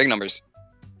 Alright, big numbers.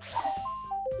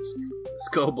 Let's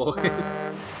go, boys.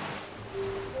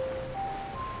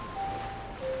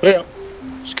 Yeah.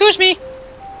 Excuse me.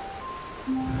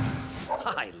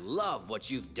 I love what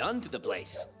you've done to the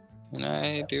place. Can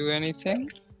I do anything?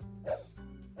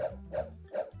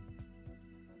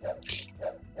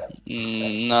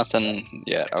 Nothing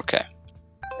yet. Okay.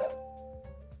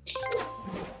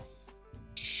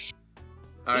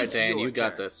 Alright, It's Dan, your you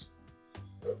got turn. this.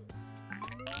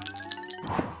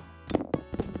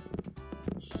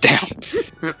 Damn.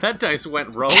 That dice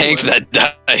went rolling. Take that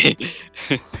die.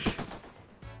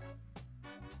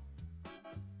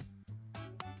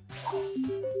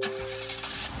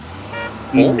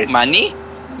 Oh, Nice. money?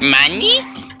 Money?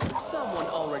 Someone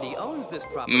already owns this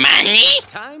property. Money?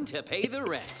 Time to pay the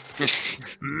rent.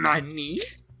 Money?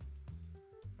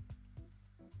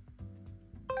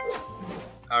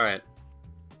 Alright.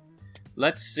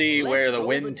 Let's see Let's where the roll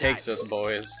wind the takes dice. us,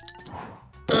 boys.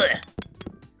 Ugh.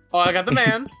 Oh, I got the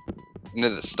man. Into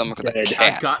the stomach of the Dead. I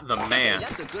cat. got the Hey, man.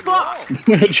 that's a good Fuck!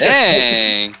 roll.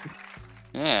 Dang.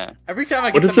 Yeah. Every time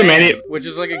I What get is the the man, manu- which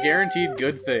is like a guaranteed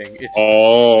good thing, it's...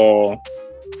 Oh.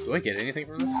 Do I get anything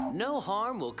from this? No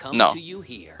harm will come No. to you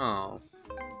here. Oh.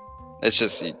 It's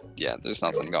just, yeah, there's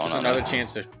nothing going Just on. another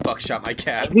chance to buckshot my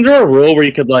cat. Isn't there a rule where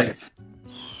you could, like,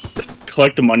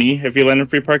 collect the money if you land in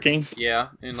free parking? Yeah,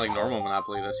 in like normal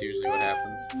Monopoly, that's usually what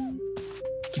happens.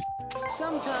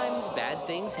 Sometimes bad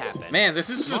things happen. Man, this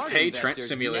is just Smart Pay Trent investors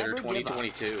Simulator never give up.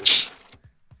 2022.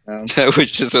 That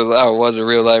was just was a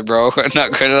real life, bro. I'm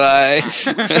not gonna lie.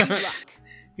 Good luck.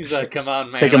 He's like, come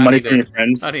on, man. Taking I money need from your to-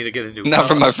 friends. I need to get a new Not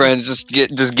from car." my friends, just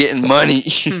getting money.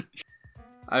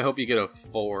 I hope you get a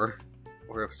 4,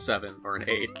 or a 7, or an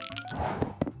 8.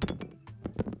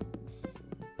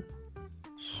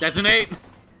 That's an 8!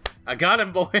 I got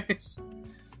him, boys!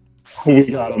 We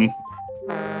got him.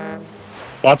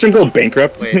 Watch him go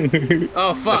bankrupt. Wait.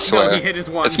 Oh, fuck, no, swear. he hit his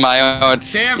 1. It's my own.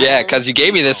 Damn it! Yeah, because you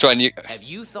gave me this one. You Have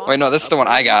you thought wait, no, this is the one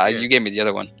I got. Yeah. You gave me the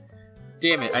other one.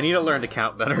 Damn it, I need to learn to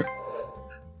count better.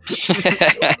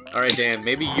 Alright, Dan,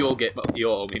 maybe you'll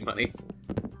owe me money.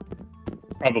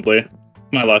 Probably.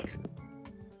 My luck.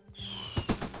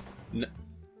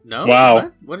 No? Wow.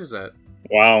 What? What is that?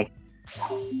 Wow.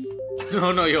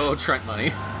 No, no, you owe Trent money.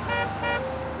 you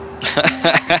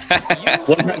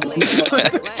certainly have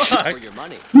plans fuck? for your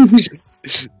money?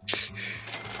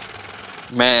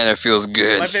 Man, it feels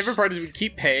good. My favorite part is we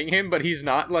keep paying him, but he's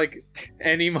not, like,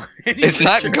 any It's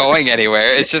not richer. going anywhere.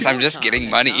 It's just I'm just getting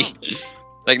money.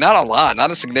 Like not a lot, not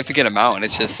a significant amount.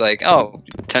 It's just like, oh,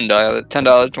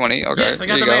 $10, 20. Okay, Yes, I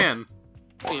got here the you go. man.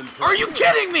 Are you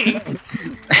kidding me?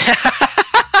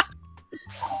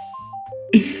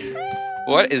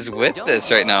 What is with Don't this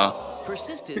right now?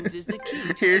 Persistence is the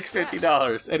key to Here's success.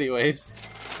 $50. Anyways,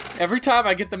 every time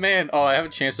I get the man, oh, I have a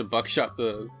chance to buckshot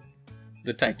the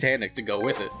Titanic to go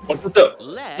with it. What does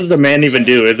the man even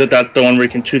do? Is it that the one where you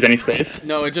can choose any space?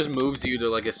 No, it just moves you to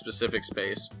like a specific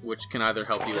space, which can either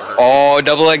help you or hurt. Oh,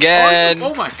 double again!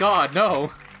 Oh my god,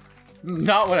 no! This is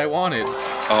not what I wanted.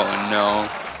 Oh no.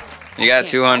 You got Can't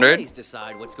 200, always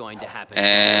decide what's going to happen.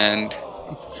 and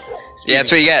yeah,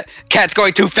 that's what you get. Cat's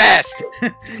going too fast.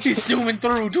 He's zooming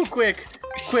through too quick.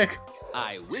 Quick,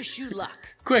 I wish you luck.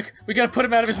 quick! We gotta put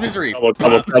him out of his misery. Double,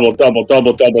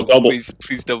 double. Please,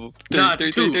 please double. Nah, it's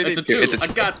a 2. It's a 2. It's a I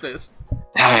got this.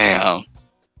 Damn.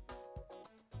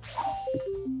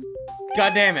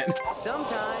 God damn it.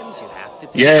 Sometimes you have to.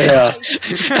 Yeah.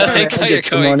 I like how I you're get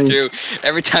some going money. through.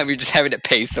 Every time you're just having to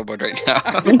pay someone right now.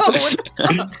 What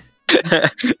the fuck?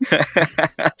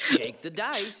 Shake the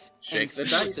dice. Shake and the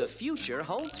see what dice. the future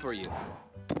holds for you.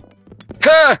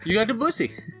 Ha! You got the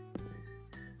pussy.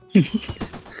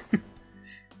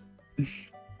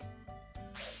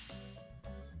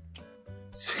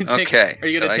 Okay, Are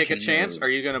you so gonna I take a can chance? move. Are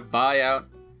you gonna buy out?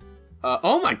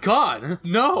 Oh my god!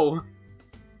 No!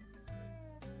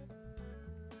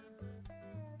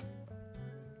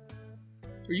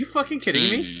 Are you fucking kidding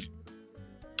me?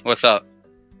 What's up?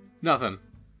 Nothing.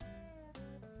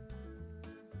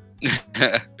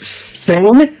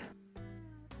 Sane?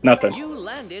 Nothing. You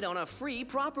landed on a free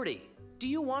property. Do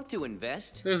you want to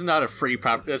invest? There's not a free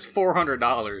prop. That's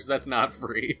 $400. That's not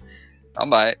free. I'll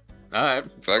buy it. Alright.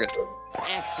 Fuck it.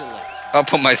 Excellent. I'll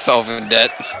put myself in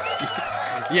debt.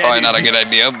 Yeah, Probably dude, not a good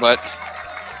idea, but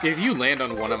if you land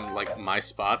on one of like my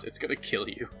spots, it's gonna kill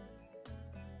you.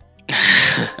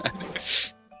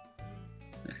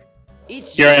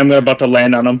 It's Here I am about to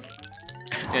land on him.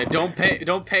 Yeah, don't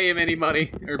pay him any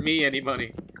money or me any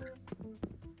money.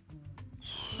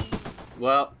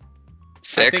 Well,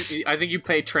 6. I think you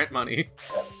pay Trent money.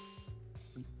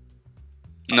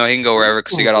 No, he can go wherever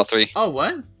because he got all 3. Oh,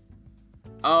 what?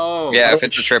 Oh. Yeah, if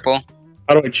it's a triple,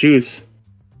 How do I choose?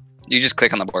 you just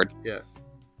click on the board. Yeah.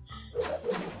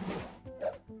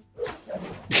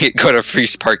 Go to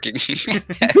freeze parking.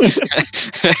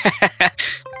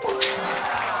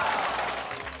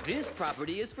 This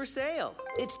property is for sale.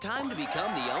 It's time to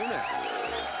become the owner.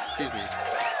 Excuse me.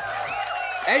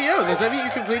 Hey, yo, does that mean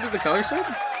you completed the color set?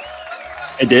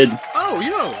 I did. Oh,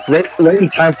 yo. Right in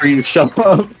time for you to show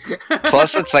up.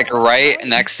 Plus, it's like right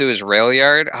next to his rail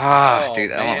yard. Ah, Oh,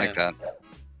 dude, I don't like man. that.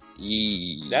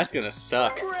 Yee. That's gonna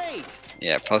suck. Great.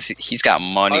 Yeah, plus he's got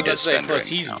I money was about to to say, spend. plus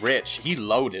Right he's now. rich. He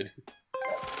loaded.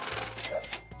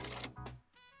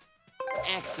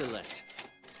 Excellent.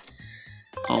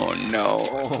 Oh no.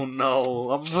 Oh,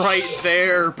 no. I'm right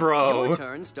there, bro. Your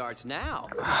turn starts now.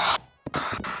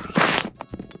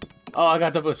 Oh, I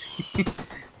got the pussy.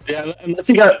 Yeah, unless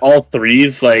you got all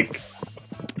 3s, like,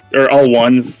 or all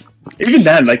 1s. Even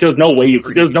then, like, there was no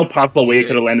possible way you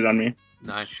could have 6. landed on me.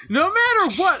 9. No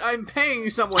matter what, I'm paying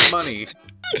someone money.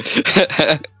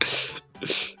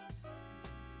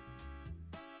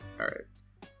 Alright.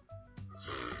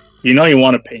 You know you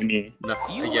want to pay me. No,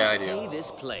 You yeah, I must pay do. this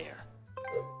player.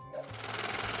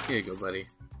 Here you go, buddy.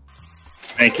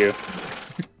 Thank you.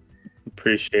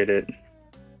 Appreciate it.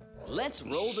 Let's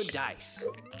roll the dice.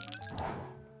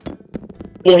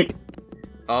 Boink.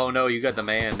 Oh no, you got the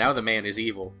man. Now the man is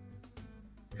evil.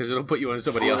 Because it'll put you on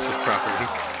somebody else's property.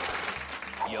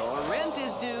 Your rent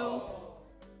is due.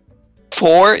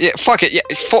 4? Yeah, fuck it. Yeah,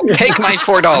 take my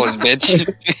 $4,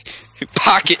 bitch.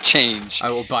 Pocket change. I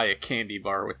will buy a candy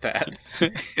bar with that.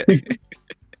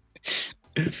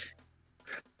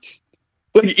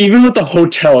 Like, even with the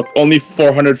hotel, it's only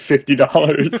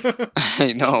 $450.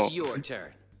 I know. It's your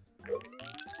turn.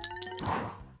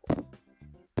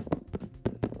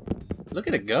 Look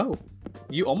at it go.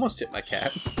 You almost hit my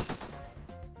cat.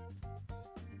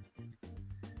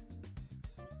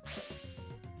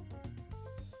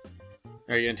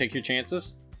 Are you gonna take your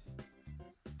chances?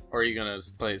 Or are you gonna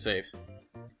play it safe?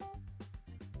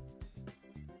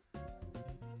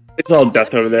 It's all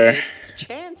death over Let's there. see if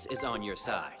chance is on your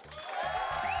side.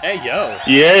 Hey, yo!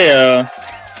 Yeah.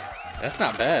 That's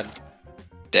not bad.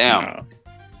 Damn. No.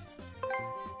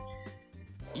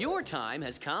 Your time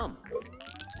has come.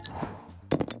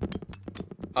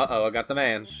 Uh-oh, I got the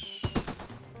man.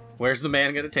 Where's the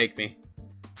man gonna take me?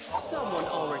 Someone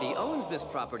already owns this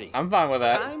property. I'm fine with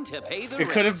that. Time to pay the It rent.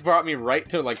 could have brought me right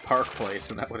to, like, Park Place,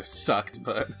 and that would have sucked,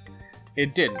 but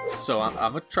it didn't. So I'm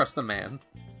gonna trust the man.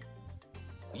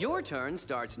 Your turn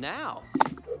starts now.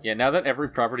 Yeah, now that every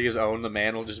property is owned, the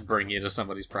man will just bring you to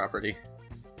somebody's property.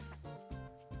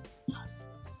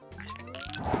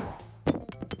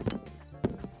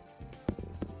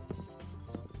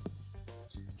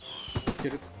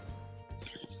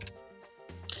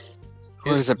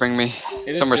 Where does that bring me? It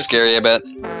is Somewhere just- scary, I bet.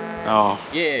 Oh.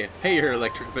 Yeah, pay your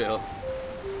electric bill.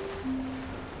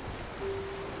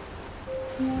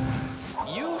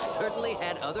 You certainly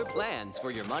had other plans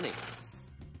for your money.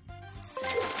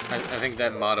 I think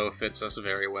that motto fits us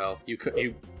very well. You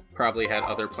probably had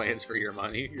other plans for your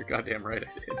money. You're goddamn right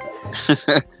I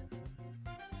did.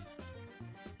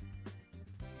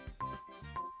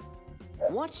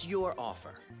 What's your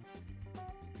offer?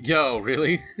 Yo,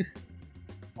 really?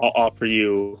 I'll offer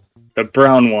you the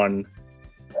brown one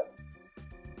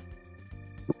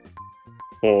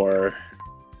for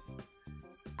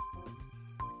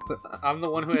I'm the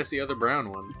one who has the other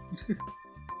brown one.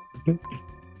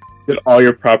 get all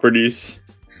your properties.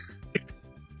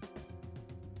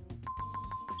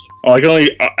 Oh, I can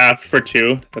only ask for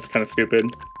 2. That's kind of stupid.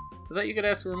 I thought you could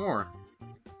ask for more.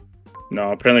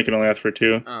 No, apparently I can only ask for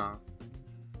 2. Oh.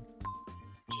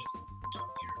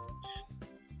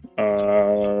 I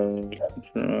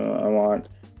want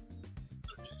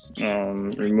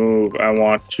remove. I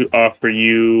want to offer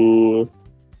you.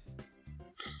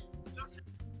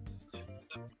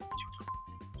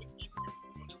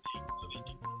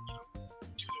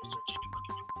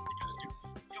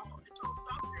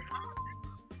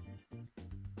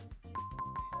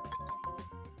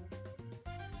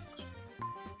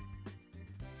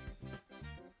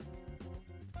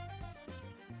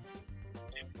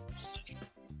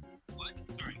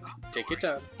 Take your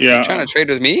time. Yeah. Trying to trade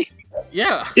with me?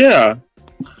 Yeah. Yeah.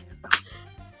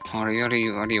 What do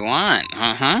you want?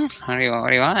 Uh-huh. What do you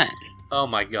want? Oh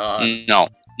my god. No.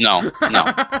 No.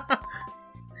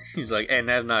 He's like, and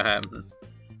that's not happening.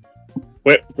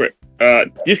 Wait.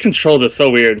 These controls are so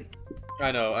weird.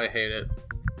 I know, I hate it.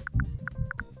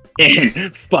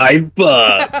 And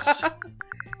 $5.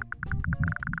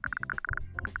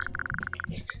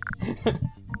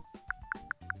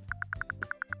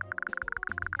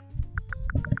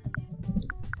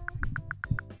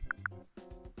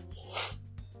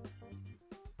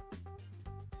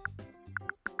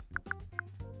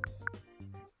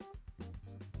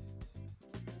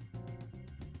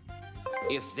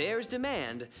 If there's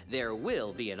demand, there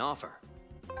will be an offer.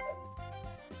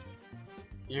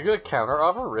 You're gonna counter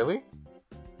offer, really?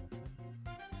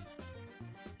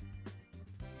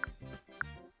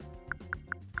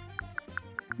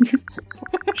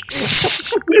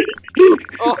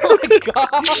 Oh my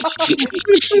god!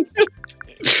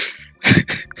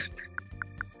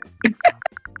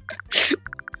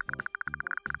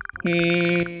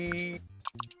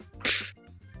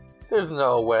 There's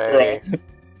no way.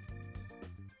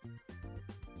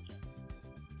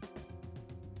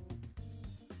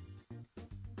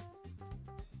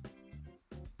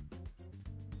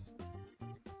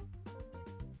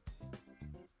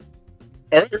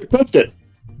 Alright, request it.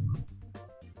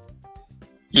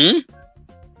 Hmm?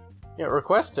 Yeah,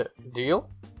 request it. Deal?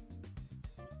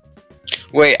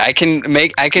 Wait,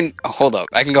 hold up.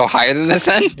 I can go higher than this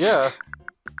then? Yeah.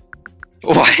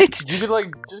 What? You could,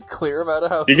 like, just clear him out of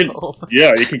house. You can,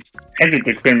 yeah, you can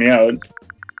technically clear me out.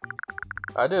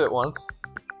 I did it once.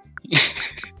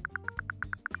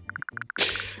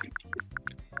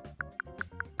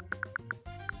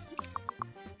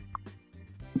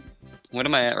 What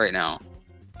am I at right now?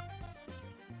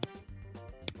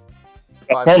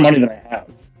 That's more money than I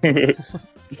have.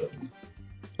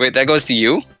 Wait, that goes to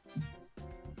you?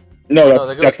 No, that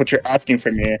goes- that's what you're asking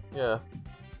from me. Yeah.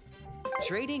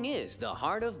 Trading is the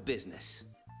heart of business.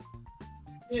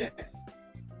 You,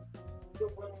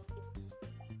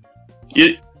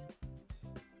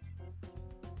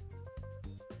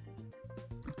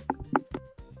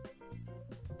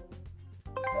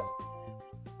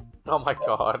 Oh my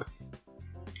god.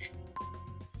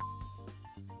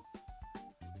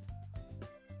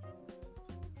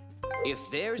 If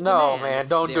there's No, demand, man,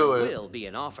 don't there do it. will be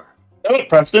an offer. oh,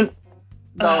 Preston.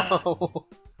 No.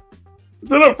 Is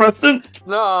that up, Preston?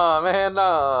 No, man,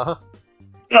 no.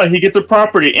 No, he gets the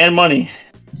property and money.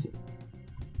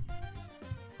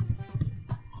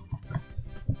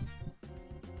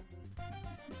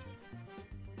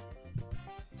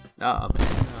 No,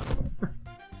 man, no.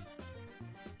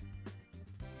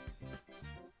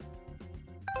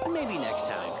 Maybe next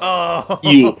time. Oh.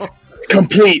 You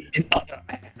complete in other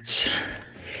acts.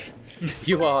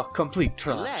 You are complete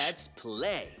trash. Let's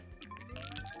play.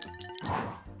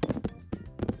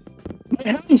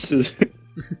 My house is.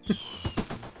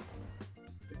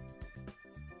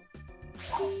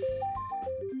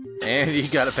 And you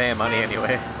gotta pay him money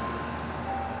anyway.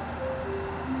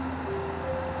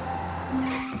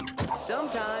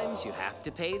 Sometimes you have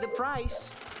to pay the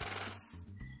price.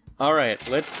 Alright,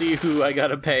 let's see who I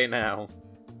gotta pay now.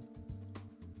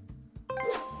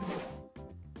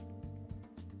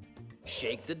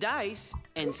 Shake the dice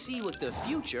and see what the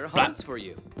future holds for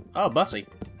you. Oh, Bussy.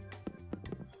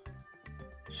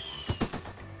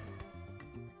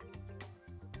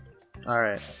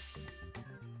 Alright.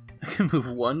 I can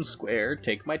move one square,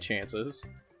 take my chances.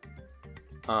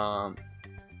 I'm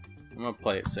gonna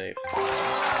play it safe.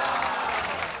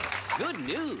 Good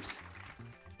news.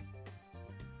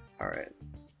 Alright.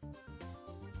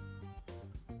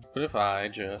 What if I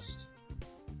just...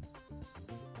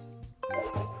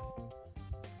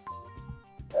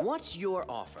 What's your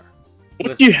offer?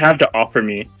 What do you have to offer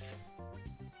me?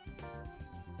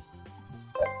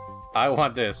 I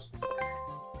want this.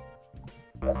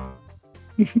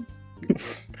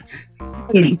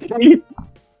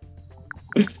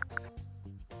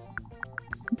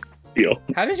 Deal.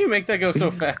 How did you make that go so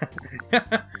fast?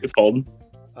 It's hold.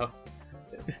 Oh.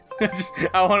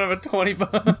 I want him at 20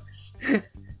 bucks.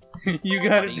 You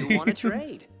gotta What do you want to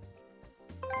trade?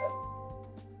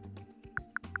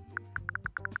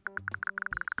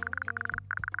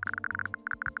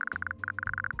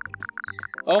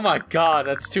 Oh my god,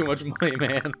 that's too much money,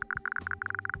 man.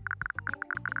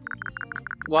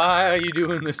 Why are you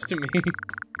doing this to me?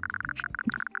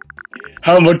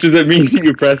 How much does it mean to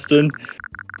you, Preston?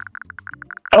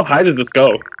 How high does this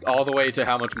go? All the way to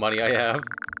how much money I have.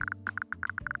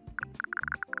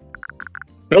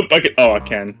 Nope, I can. Oh, I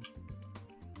can.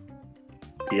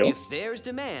 Deal. If there's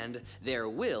demand, there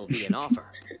will be an offer.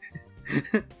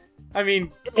 I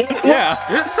mean, yeah.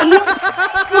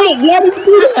 Oh, why did you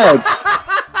do that?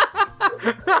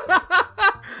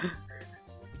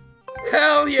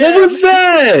 Hell yeah! What was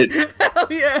that? Hell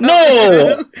yeah!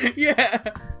 No! Man.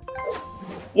 Yeah!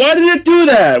 Why did it do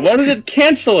that? Why did it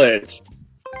cancel it?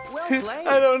 Well played.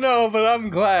 I don't know, but I'm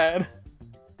glad.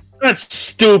 That's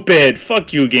stupid.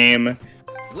 Fuck you, game.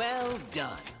 Well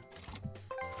done.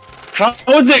 How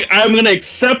is it I'm gonna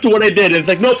accept what I did? It's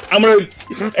like, nope, I'm gonna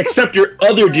accept your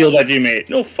other deal that you made.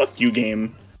 No, fuck you,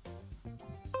 game.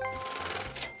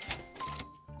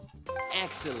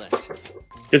 Excellent.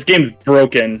 This game's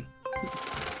broken.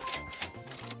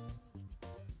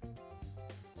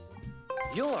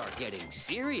 You're getting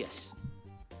serious.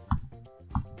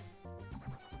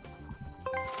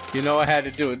 You know I had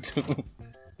to do it too.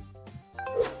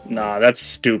 Nah, that's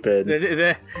stupid.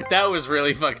 That was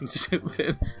really fucking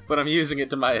stupid, but I'm using it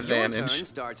to my Your turn advantage.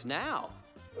 starts now.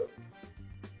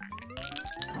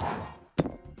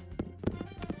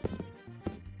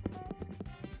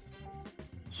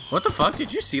 What the fuck?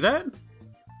 Did you see that?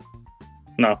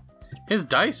 No. His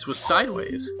dice was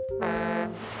sideways.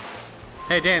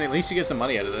 Hey Dan, at least you get some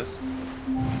money out of this.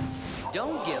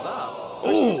 Don't give up.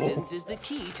 Persistence is the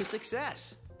key to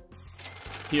success.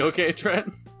 You okay,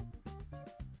 Trent?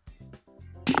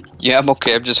 Yeah, I'm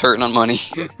okay. I'm just hurting on money.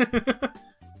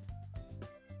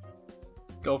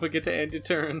 Don't forget to end your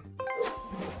turn.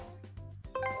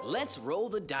 Let's roll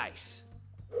the dice.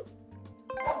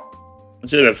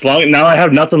 Shit, as long now I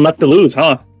have nothing left to lose,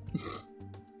 huh?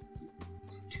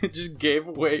 Just gave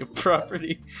away a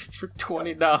property for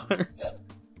 $20.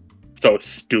 So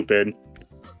stupid.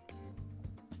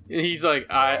 He's like,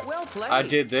 Well played. I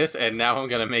did this, and now I'm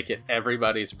gonna make it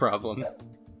everybody's problem.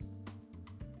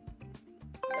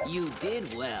 You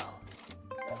did well.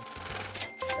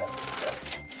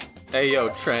 Hey yo,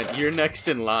 Trent, you're next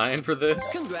in line for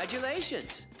this.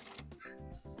 Congratulations.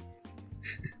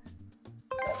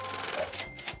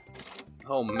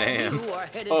 Oh man. You are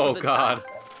headed Oh for the god. top.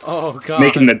 Oh god.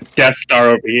 Making the Death Star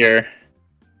over here.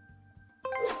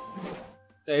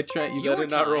 Hey Trent, you Your better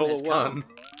not time roll has a come. 1.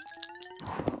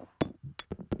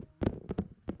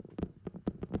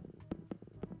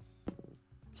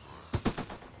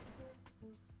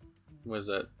 Was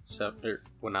that 7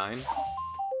 or 9?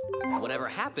 Whatever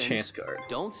happens, Chance card.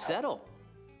 don't settle.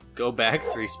 Go back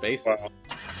 3 spaces.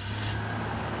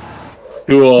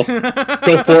 Cool.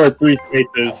 Go forward 3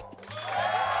 spaces.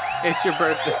 It's your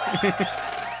birthday.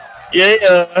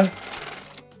 Yeah.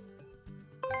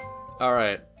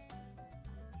 Alright.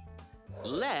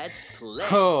 Let's play.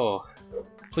 Oh.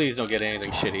 Please don't get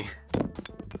anything shitty.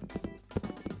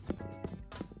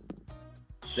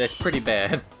 That's pretty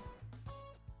bad.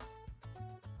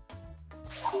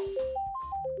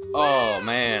 Oh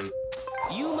man.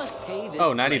 You must pay this.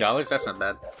 Oh, $90? That's not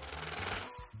bad.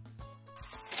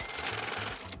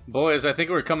 Boys, I think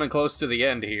we're coming close to the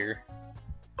end here.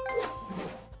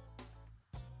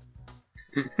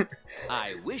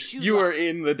 I wish you. You luck. are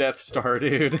in the Death Star,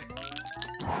 dude.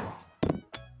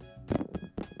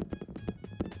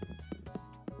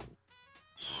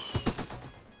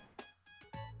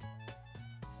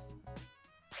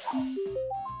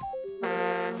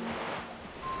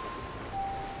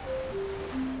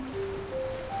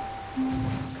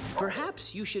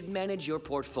 Perhaps you should manage your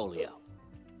portfolio.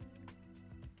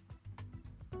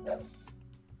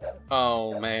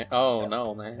 Oh man. Oh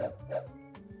no, man.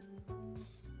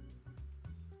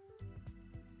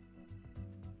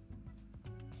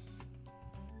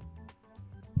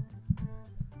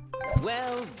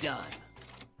 Well done.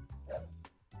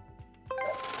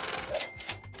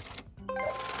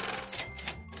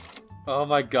 Oh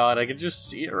my god, I can just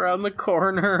see it around the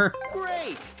corner.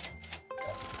 Great.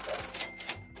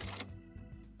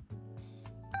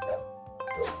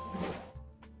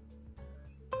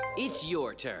 It's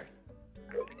your turn.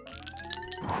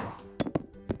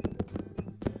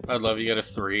 I'd love you get a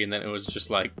 3 and then it was just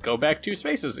like, go back 2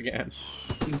 spaces again.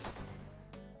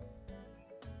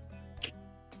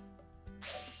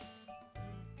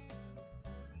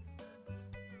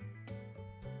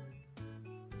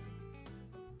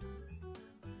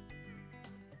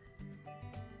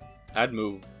 I'd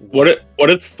move. What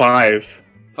is 5?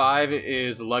 5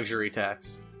 is luxury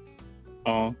tax.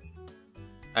 Oh.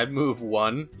 I'd move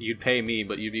 1. You'd pay me,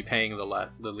 but you'd be paying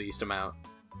the least amount.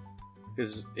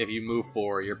 Because if you move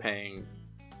 4, you're paying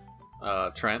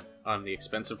Trent on the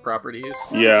expensive properties.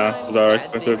 Yeah, Sometimes they're bad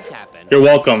expensive. things happen. You're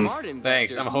welcome. Smart Thanks.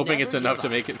 investors I'm hoping never it's enough give to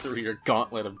up. make it through your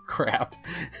gauntlet of crap.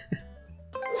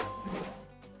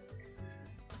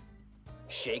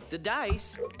 Shake the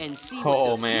dice and see Oh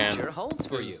what the man, future holds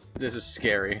for you. this is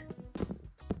scary.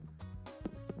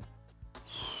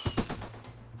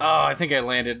 Oh, I think I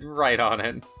landed right on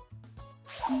it.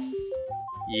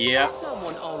 Yep.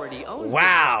 Someone already owns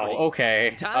Wow. this property.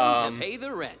 Okay. Time to pay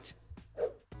the rent.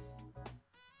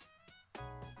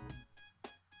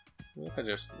 What if I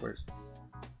just where's?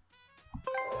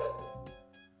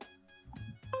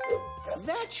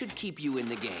 That should keep you in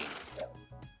the game.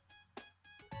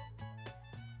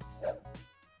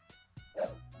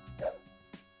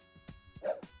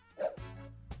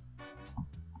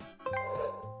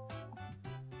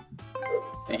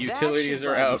 The utilities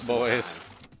are out, boys.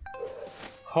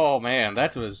 Oh man,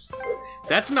 that's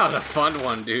not a fun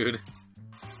one, dude.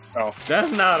 Oh.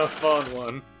 That's not a fun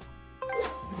one.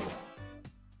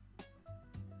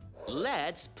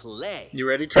 Let's play. You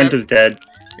ready, Trent? Trent is dead.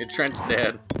 Yeah, Trent's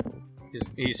dead.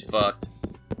 He's fucked.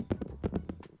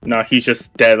 No, he's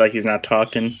just dead, like he's not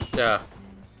talking. Yeah.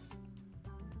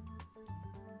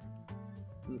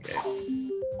 Okay.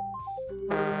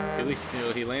 At least,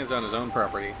 he lands on his own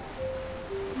property.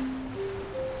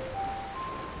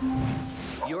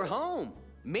 You're home.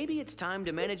 Maybe it's time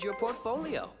to manage your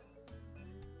portfolio.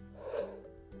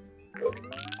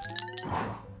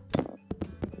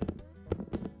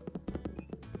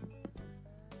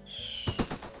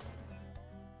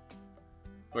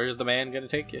 Where's the man gonna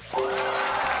take you?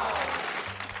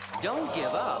 Don't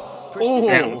give up.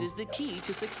 Persistence is the key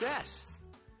to success.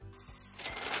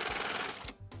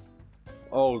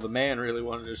 Oh, the man really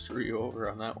wanted to screw you over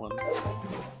on that one.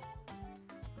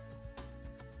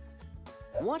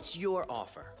 What's your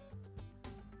offer?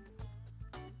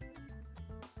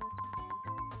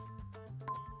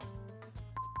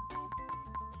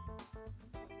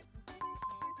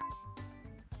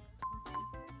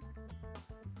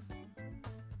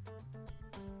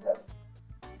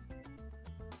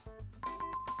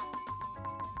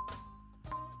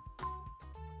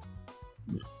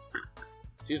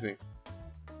 Excuse me.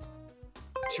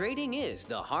 Trading is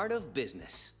the heart of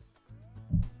business.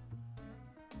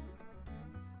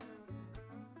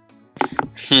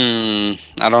 I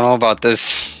don't know about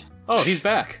this. Oh, he's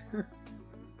back.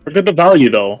 Look at the value,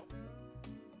 though.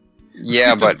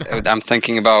 Yeah, but I'm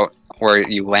thinking about where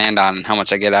you land on and how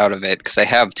much I get out of it, because I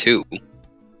have 2.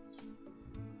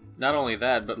 Not only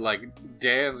that, but like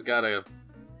Dan's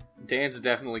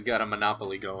definitely got a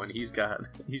monopoly going. He's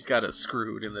got us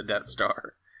screwed in the Death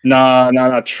Star.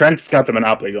 No. Trent's got the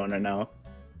monopoly going right now.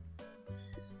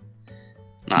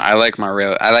 No, I like my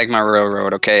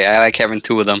railroad, okay? I like having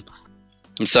 2 of them.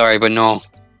 I'm sorry, but no.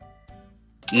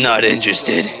 Not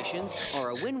interested. Negotiations are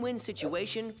a win-win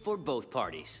situation for both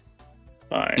parties.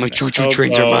 Fine. My choo-choo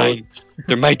trains are mine.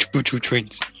 They're my choo-choo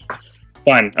trains.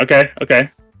 Fine. Okay.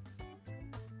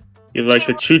 You like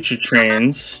the choo-choo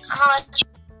trains.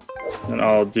 And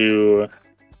I'll do...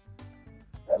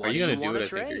 Are you gonna do what I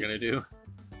think you're gonna do?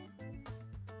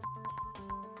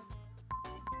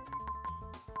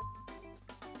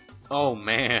 Oh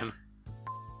man.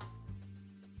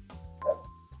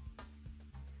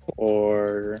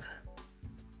 Or...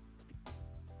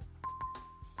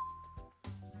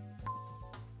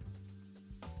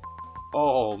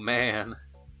 Oh man.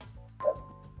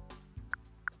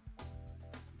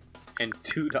 And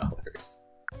 $2.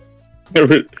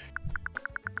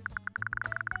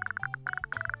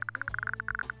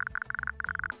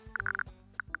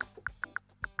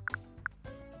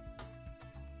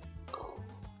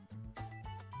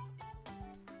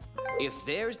 If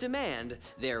there's demand,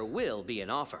 there will be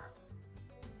an offer.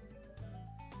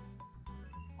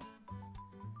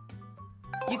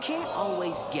 You can't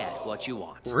always get what you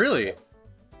want. Really?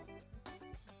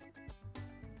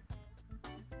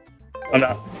 I'm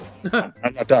not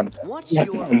done. What's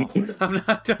your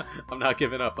offer? I'm not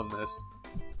giving up on this.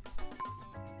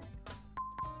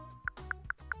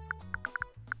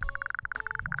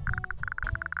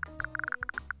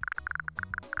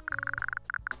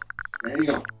 There you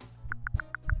go.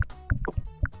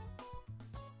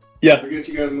 Yeah. Forget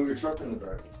you gotta move your truck in the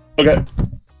driveway. Okay.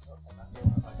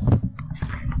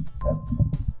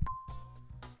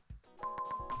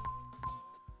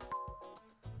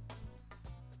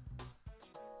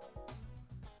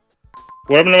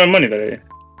 What happened to my money today?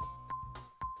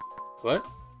 What?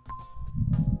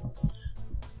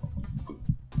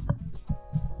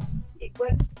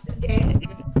 What's the day?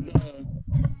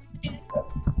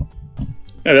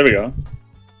 Yeah, there we go.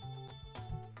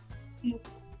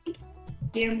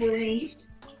 Gambling.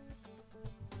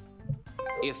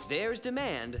 If there's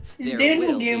demand, there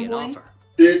Daniel will be an gambling. offer.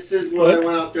 This is what I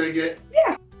went out there to get.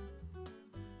 Yeah.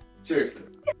 Seriously.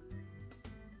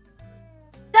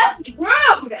 That's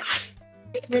rude!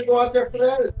 Let me go out there for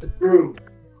that. It's rude.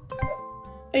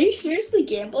 Are you seriously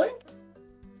gambling?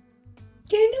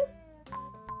 Daniel?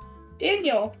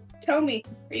 Daniel, tell me,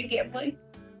 are you gambling?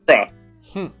 Bruh.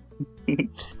 Are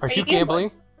you you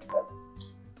gambling?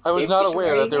 I was Yeah, not sure,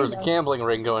 aware are that you there was a gambling? gambling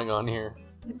ring going on here.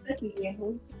 That's you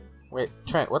gambling. Wait,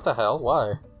 Trent, what the hell?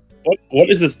 Why? What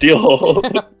is this deal?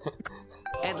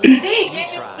 At least Hey, you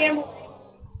Daniel, tried. gambling.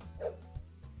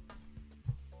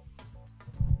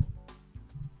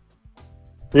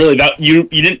 Really? That you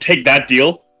didn't take that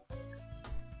deal?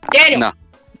 Daniel! No.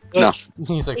 No.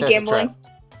 He's like, You that's a gambling?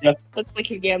 trap. Looks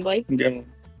like you're gambling. I'm gambling.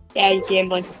 Yeah, you're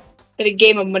gambling. in a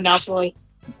game of Monopoly.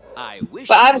 I wish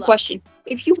But I have you a luck. question.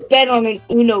 If you bet on an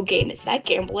Uno game, is that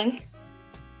gambling?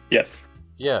 Yes.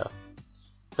 Yeah.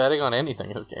 Betting on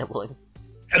anything is gambling.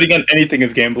 Betting on anything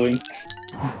is gambling.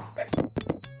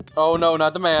 Oh no,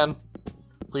 not the man.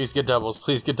 Please get doubles,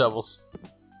 please get doubles.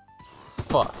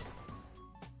 Fuck.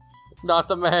 Not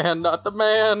the man, not the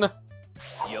man!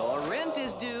 Your rent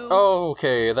is due. Oh,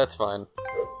 okay, that's fine.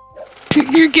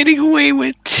 You're getting away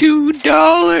with $2.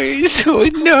 Oh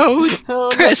no, Oh, no.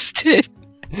 Preston.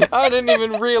 I didn't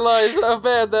even realize how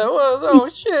bad that was. Oh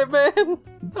shit, man.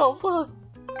 Oh fuck.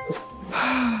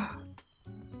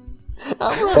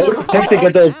 I'm What would running it take to by.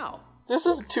 get those? Now. This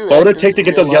is too. What would it accurate take to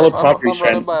get be those yellow alive. properties,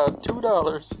 I'm running Trent? by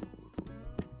 $2.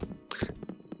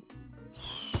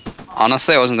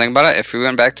 Honestly, I wasn't thinking about it. If we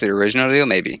went back to the original deal,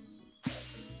 maybe.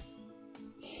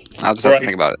 I'll just have to Right.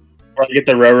 think about it. Or I get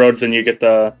the railroads and you get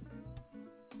the...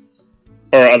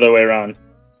 Or other way around.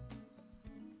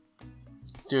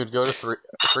 Dude, go to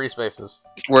three spaces.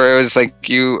 Where it was like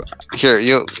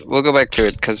we'll go back to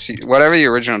it because whatever the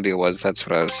original deal was, that's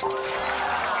what I was.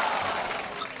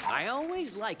 I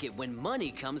always like it when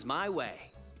money comes my way.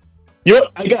 You know,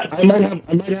 I might have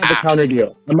a counter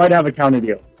deal. I might have a counter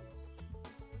deal.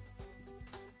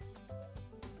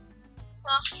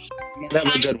 I might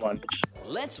have a good one.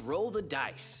 Let's roll the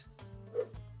dice.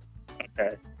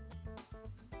 Okay.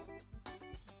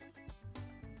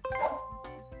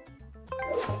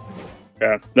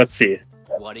 Yeah, let's see.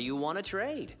 What do you want to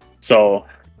trade? So,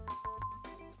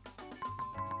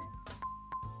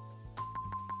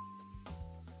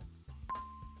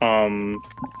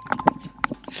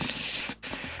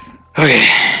 Okay.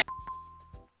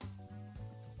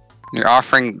 You're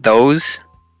offering those?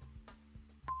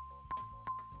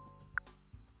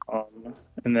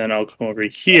 and then I'll come over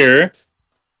here.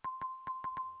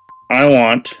 I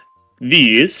want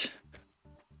these.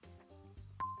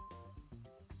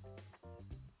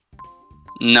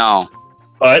 No.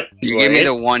 But You give me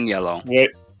the one yellow. wait.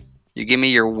 You give me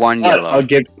your one I'll yellow.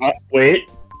 give. Wait.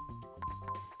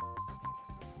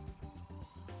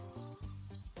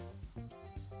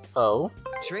 Oh.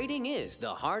 Trading is the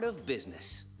heart of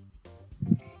business.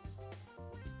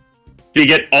 You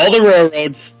get all the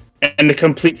railroads and the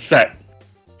complete set.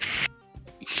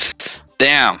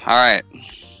 Damn. All right.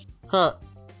 Huh.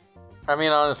 I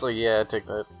mean, honestly, yeah, take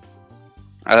that.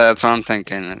 That's what I'm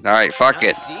thinking. All right. Fuck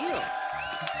it. Nice deal.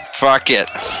 Fuck it.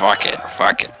 Fuck it.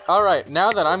 Fuck it. Alright,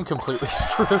 now that I'm completely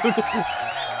screwed,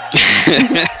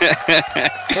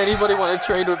 anybody want to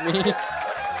trade with me?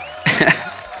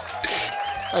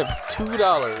 I have $2.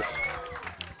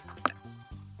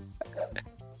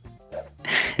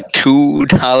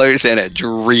 $2 and a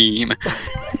dream.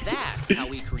 That's how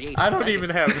we create. I a don't even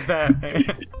legacy. have that, man.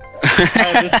 I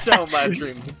had to sell my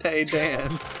dream to pay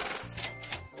Dan.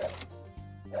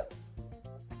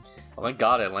 Oh my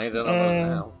god, I landed on those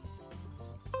now.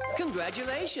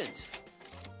 Congratulations.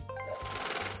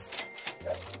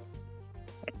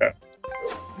 Okay.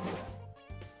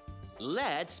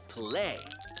 Let's play.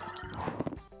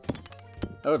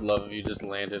 I would love if you just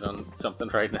landed on something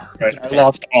right now. Right, I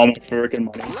lost all my freaking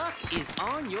money. Luck is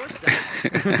on your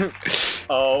side.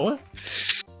 Oh.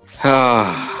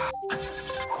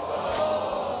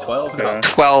 12? Okay.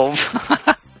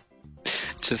 12.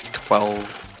 Just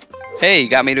 12. Hey, you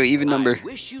got me to an even number. I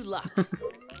wish you luck.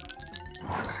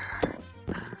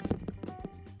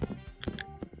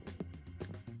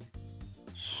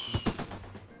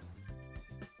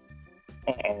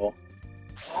 Uh-oh.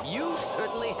 You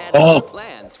certainly had Oh. other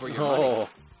plans for your money. Oh.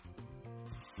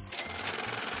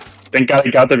 Thank God I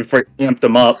got there before I amped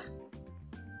them up.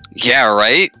 Yeah,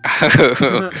 right?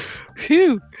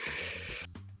 Phew.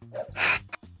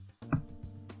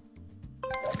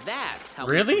 That's how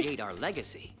Really? we create our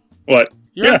legacy. What?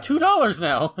 You're Yeah. at $2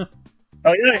 now.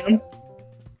 Oh yeah, I am.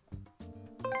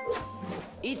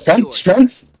 It's your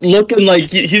Trent's looking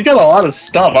like he's got a lot of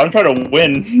stuff. I'm trying to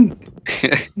win.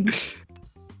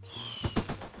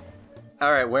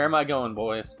 Alright, where am I going,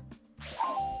 boys?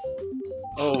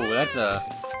 Oh, that's a...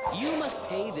 You must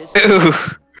pay this. Ooh.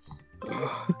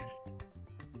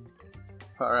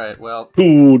 Alright, well...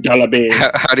 $2 bill.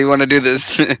 How do you want to do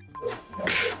this? Get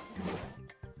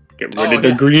rid Oh, of the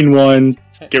yeah. green ones.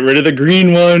 Get rid of the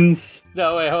green ones.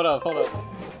 No, wait, hold up. Hold on.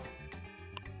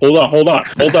 Hold on,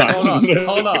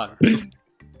 hold on.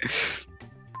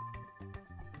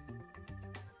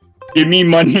 Give me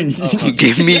money. Oh,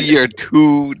 Give me your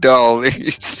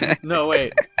 $2. No,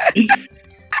 wait.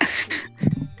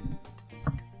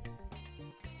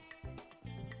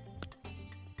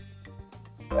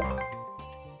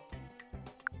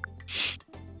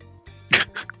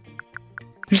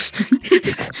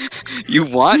 You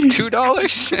want $2?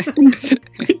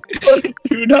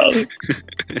 $2.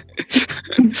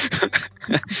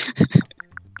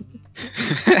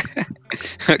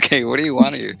 Okay, what do you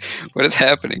want here? What is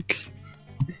happening?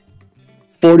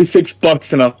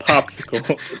 $46 and a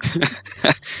popsicle.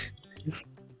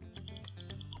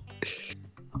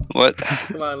 What?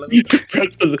 Come on, let me.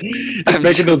 He's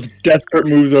making those desperate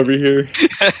moves over here.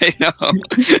 I know. I'm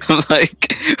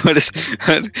like,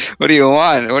 what do you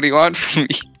want? What do you want from me?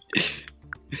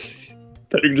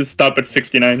 That you can just stop at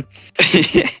 69.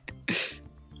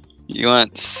 You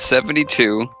want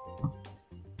 72.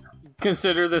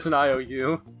 Consider this an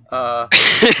IOU.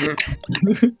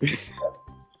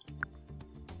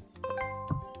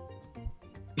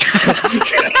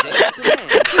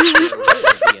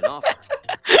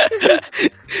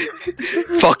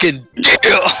 Fucking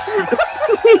deal.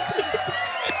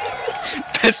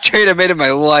 Best trade I made in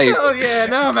my life. Oh yeah,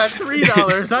 now I'm at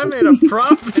 $3. I made a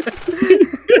profit.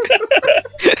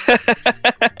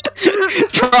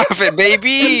 Profit,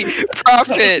 baby!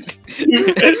 Profit!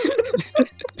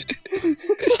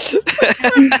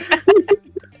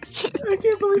 I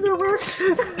can't believe it worked.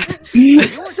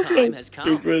 Your time has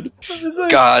come. Stupid. I was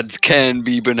like, Gods can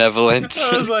be benevolent.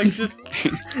 I was like,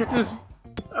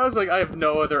 I was like, I have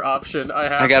no other option.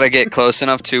 I gotta get close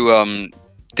enough to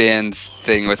Dan's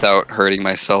thing without hurting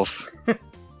myself,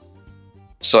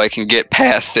 so I can get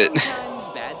past it. Sometimes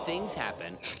bad things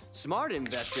happen. Smart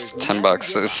investors.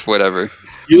 $10 is whatever.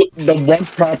 The one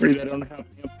property that I don't have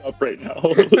amped up right now.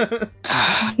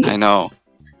 I know.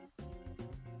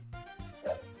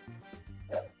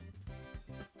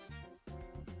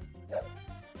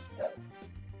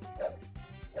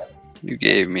 You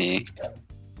gave me.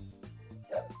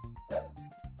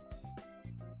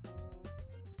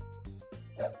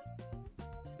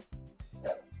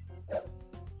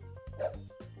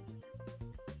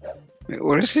 Wait,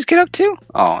 what does this get up to?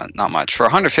 Oh, not much. For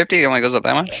 150, it only goes up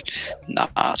that much?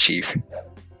 Nah, chief.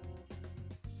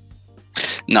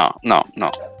 No.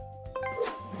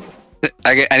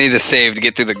 I need to save to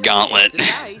get through the gauntlet. The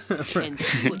dice and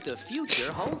see what the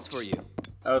future holds for you.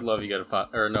 I would love you get a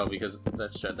or no, because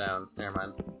that's shut down. Never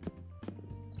mind.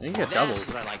 You can get That's doubles.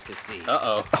 what I like to see.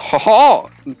 Uh-oh. Oh,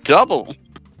 double.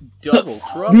 Double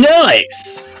trouble.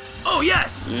 Nice! Oh,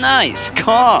 yes! Nice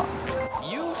car.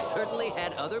 You certainly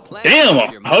had other plans. Damn,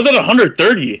 for your how's that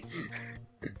 130?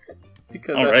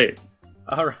 Because Alright,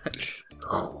 Alright.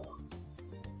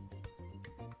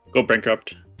 go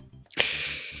bankrupt.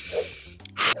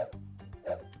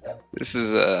 This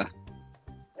is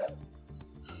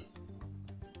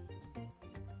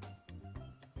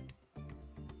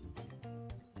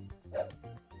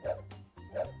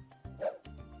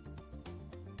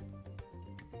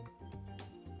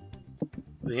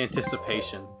The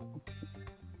anticipation.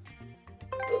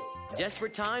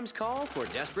 Desperate times call for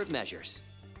desperate measures.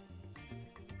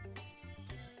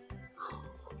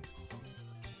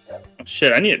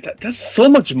 Shit, I need that. That's so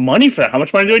much money for that. How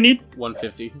much money do I need?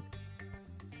 150.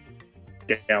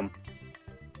 Damn.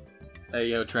 Hey,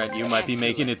 yo, Trent, you might be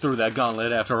making it through that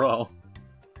gauntlet after all.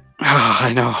 Oh,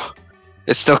 I know.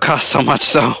 It still costs so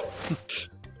much, though.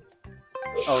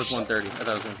 Oh, it's 130. I thought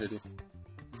it was 150.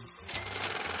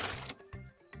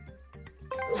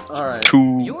 Alright.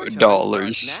 Your turn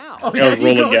 $2. starts now. Oh, Yeah, you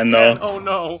roll go again, though. Oh,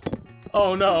 no.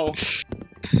 Oh, no.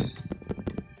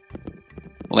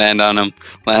 Land on him.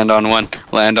 Land on one.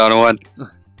 Land on one.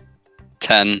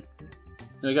 10.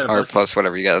 No, you got a Or bussy. plus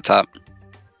whatever you got at the top.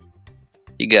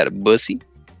 You got a bussy?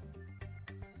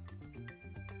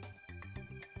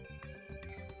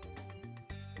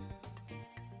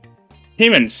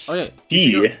 Came in Oh, yeah.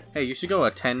 C. Hey, you should go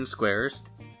 10 squares.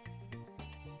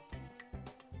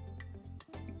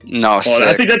 No, Oh, six.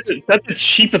 I think that's the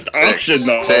cheapest option,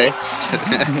 though. Six.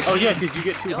 Oh, yeah, because you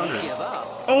get 200. Don't give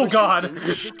up. Oh, God.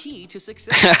 Persistence is the key to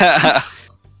success.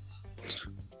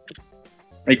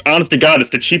 Like, honest to God, it's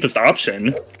the cheapest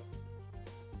option.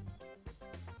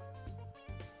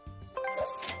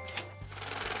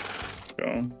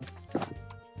 Go.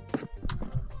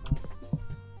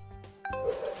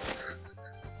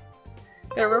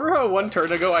 Hey, remember how one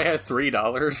turn ago I had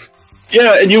 $3?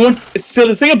 Yeah, and you wouldn't. So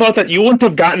the thing about that, you wouldn't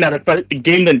have gotten that if the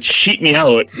game didn't cheat me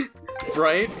out.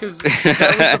 Right? Because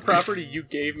that was the property you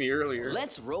gave me earlier.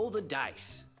 Let's roll the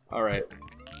dice. Alright.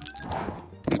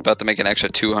 He's about to make an extra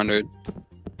 200.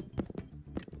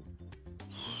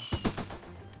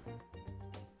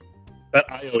 That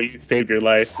IOU saved your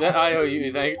life. That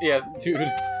IOU, yeah, dude.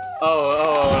 Well,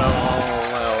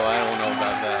 I don't know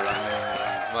about that.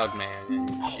 I mean, fuck,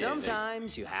 man. Shit,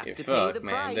 Sometimes you have yeah, to pay fuck, the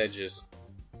man. price. That just.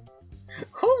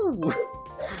 Whoo!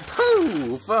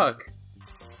 Whoo! Fuck.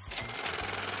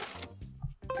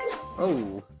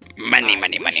 Oh. Money,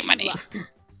 money, money, money.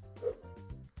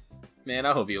 Man,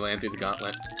 I hope you land through the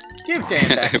gauntlet. Give Dan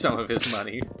back some of his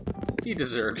money. He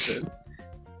deserves it.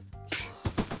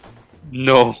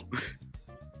 No.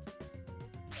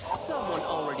 Someone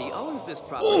already owns this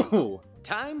property. Ooh.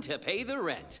 Time to pay the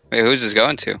rent. Wait, who's this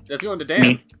going to? That's going to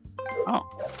Dan. Oh.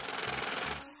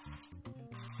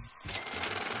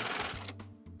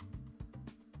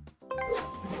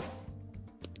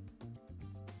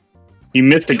 You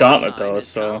missed the Your gauntlet time though, has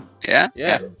so come. Yeah?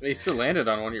 Yeah, he still landed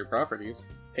on one of your properties.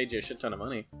 Paid you a shit ton of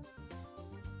money.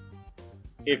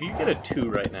 If you get a 2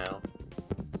 right now,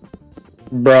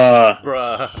 bruh.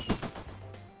 bruh.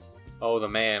 Oh, the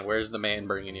man. Where's the man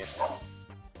bringing you?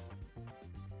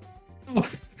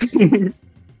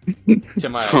 To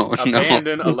my Oh, no.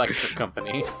 abandoned electric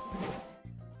company.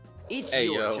 It's Hey,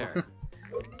 your yo. turn.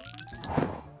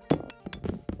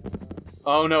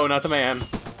 Oh no, not the man.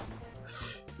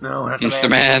 No, not the It's man. the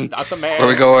man. Not the man. Where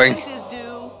are we going? Rent is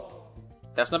due.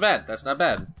 That's not bad. That's not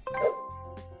bad.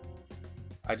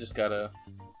 I just gotta...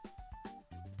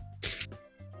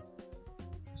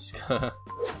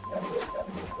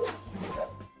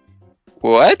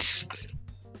 What?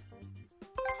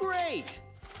 Great.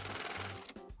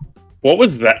 What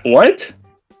was that? What?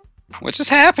 What just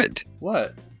happened?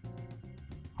 What?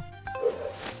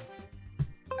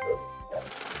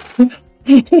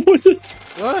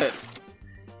 What?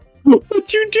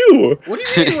 What'd you do? What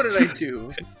do you mean, what did I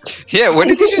do? Yeah, what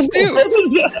did you just do? What was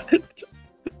that?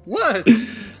 What?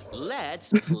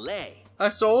 Let's play. I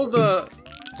sold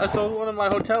one of my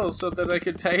hotels so that I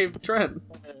could pay Trent.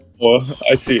 Well,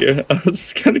 I see. I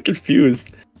was kind of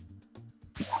confused.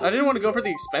 I didn't want to go for the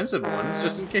expensive ones,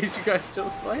 just in case you guys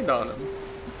still land on them.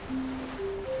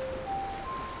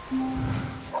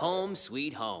 Home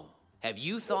sweet home. Have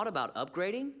you thought about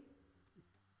upgrading?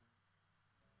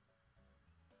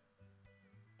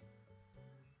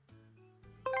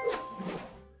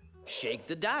 Shake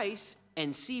the dice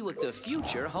and see what the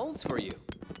future holds for you.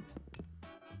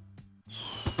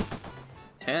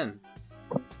 10.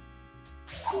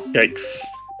 Yikes.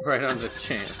 Right on the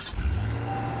chance.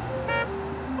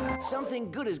 Something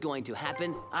good is going to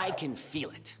happen. I can feel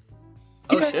it.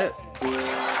 Oh shit.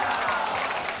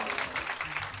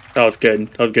 That was good.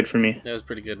 That was good for me. That was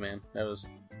pretty good, man. That was...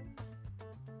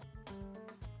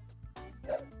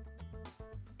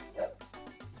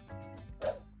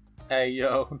 Hey,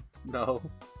 yo. No.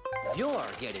 You're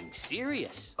getting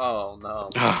serious. Oh, no.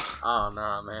 Oh,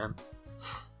 no, man.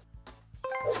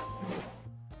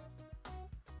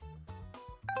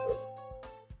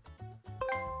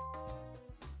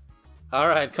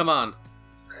 Alright, come on.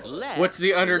 What's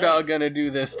the underdog gonna do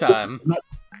this time?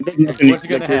 What's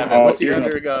gonna happen? What's the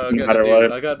underdog gonna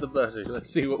do? I got the buzzer. Let's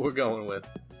see what we're going with.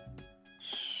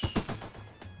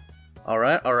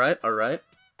 Alright, alright, alright.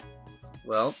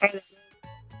 Well.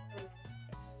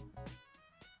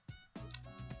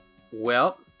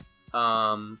 Well,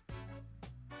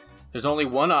 there's only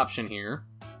one option here.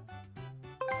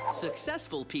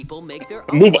 Successful people make their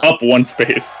own Move luck. up one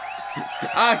space.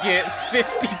 I get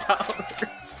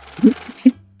 $50.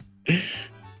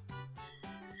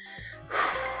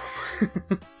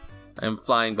 I'm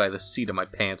flying by the seat of my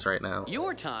pants right now.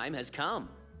 Your time has come.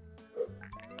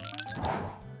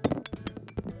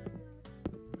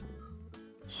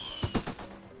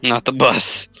 Not the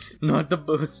bus. Not the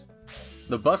bus.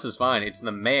 The bus is fine. It's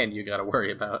the man you gotta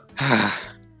worry about.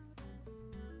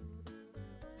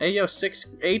 Hey, yo,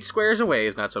 8 squares away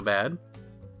is not so bad.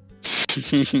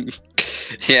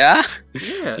 Yeah?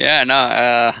 Yeah. Yeah, no,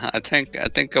 I think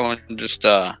I want to just,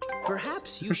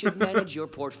 Perhaps you should manage your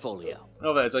portfolio.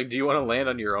 Oh, that's like, do you want to land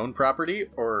on your own property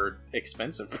or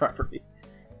expensive property?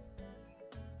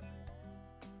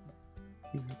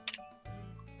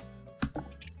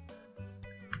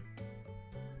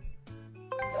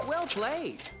 Well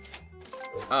played.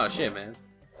 Oh, shit, man.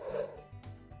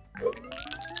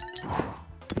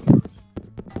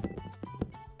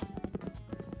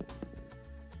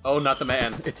 Oh, not the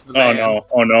man. It's the Oh man. no!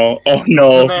 Oh no! Oh The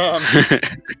no! man.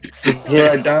 This is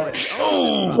where I died.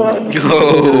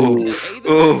 go.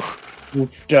 Oh.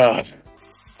 Stop.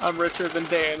 I'm richer than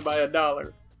Dan by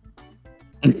 $1.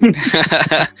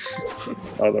 That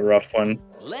was a rough one.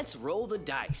 Let's roll the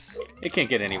dice. It can't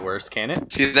get any worse, can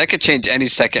it? See, that could change any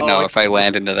second now if I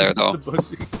land into there, though. The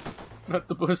pussy. Not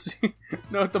the pussy.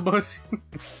 Not the pussy.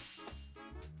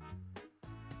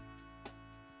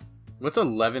 What's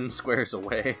 11 squares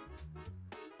away?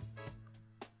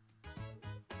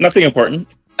 Nothing important.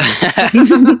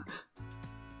 I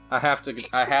have to.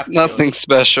 Nothing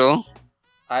special.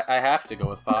 I have to go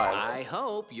with 5. I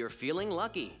hope you're feeling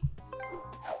lucky.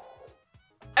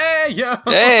 Hey, Yo!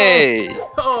 Hey!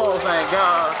 Oh, thank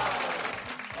God.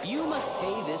 You must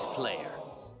pay this player.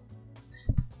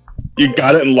 You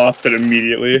got it and lost it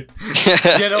immediately.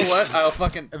 You know what? I'll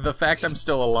fucking... The fact I'm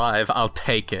still alive, I'll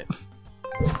take it.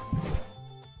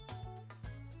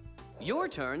 Your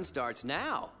turn starts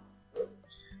now.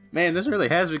 Man, this really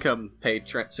has become Paid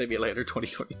Trent Simulator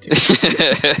 2022.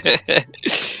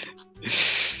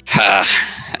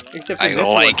 Except in I this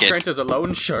like one, it. Trent is a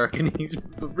loan shark, and he's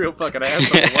a real fucking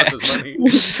asshole who wants his money.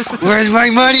 Where's my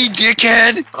money,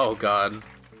 dickhead? Oh, God.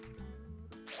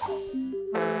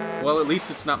 Well, at least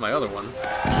it's not my other one.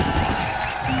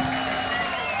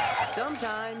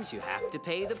 Sometimes you have to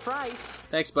pay the price.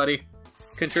 Thanks, buddy.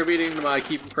 Contributing to my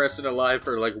keeping Preston alive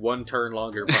for like 1 turn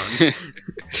longer fun.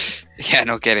 Yeah,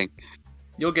 no kidding.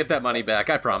 You'll get that money back,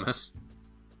 I promise.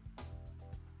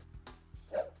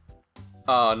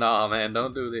 Oh, no, man,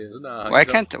 don't do this. No. Why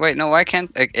can't... Wait, no, why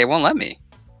can't... It won't let me.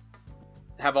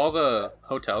 Have all the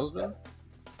hotels been?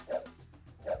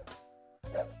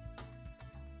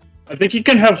 I think you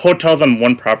can have hotels on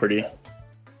one property.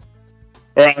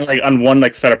 Or on, like on one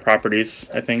like set of properties,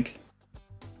 I think.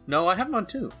 No, I have them on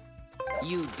 2.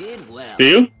 You did well. Do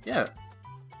you? Yeah.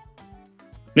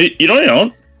 You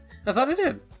don't? I thought I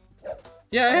did.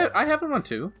 Yeah, I have them on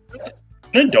 2.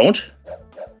 I don't.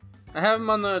 I have them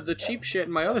on the cheap shit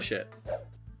and my other shit.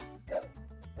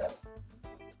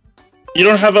 You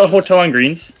don't have a hotel on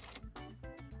Greens?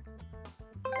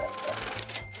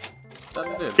 Thought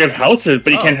I did. You have houses,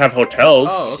 but you Oh. can't have hotels.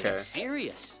 Oh, okay.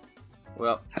 Serious.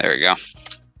 Well, There we go.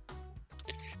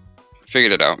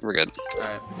 Figured it out. We're good.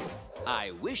 alright.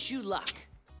 I wish you luck.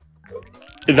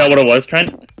 Is that what it was,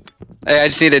 Trent? I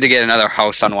just needed to get another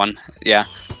house on one. Yeah.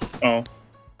 Oh.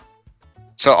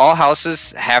 So all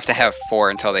houses have to have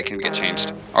 4 until they can get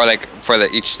changed. Or like, for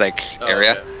each like Oh,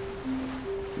 area. okay.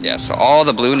 Yeah, so all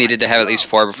the blue needed to have at least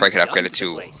 4 before I could upgrade it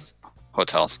to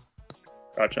hotels.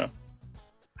 Gotcha.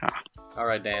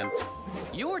 Alright, Dan.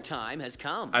 Your time has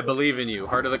come. I believe in you.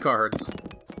 Heart of the cards.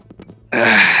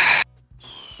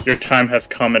 Your time has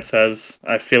come, it says.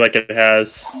 I feel like it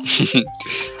has.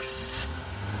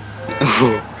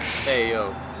 Hey,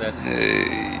 yo. That's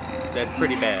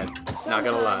pretty bad. Not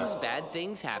gonna lie. Sometimes bad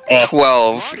things happen. Oh.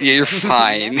 12. Yeah, you're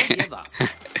fine. Never give up.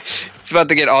 It's about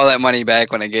to get all that money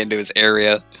back when I get into his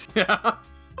area.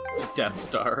 Death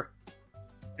Star.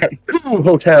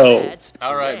 Hotel. That's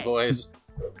Alright, play. boys.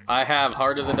 I have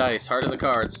Heart of the Dice, Heart of the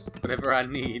Cards. Whatever I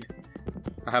need.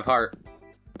 I have Heart.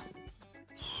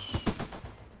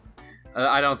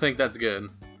 I don't think that's good.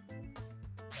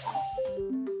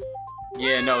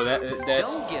 Yeah, no,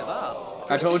 that's... Don't give up.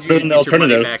 I told you Better you'd than get your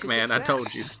money alternative. back, man. I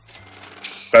told you.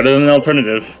 Better than an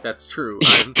alternative. That's true.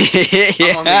 I'm on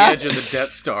the Yeah. edge of the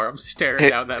Death Star. I'm staring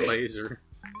down that laser.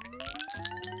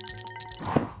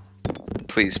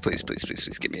 Please, please, please, please,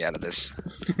 please get me out of this.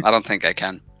 I don't think I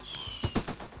can.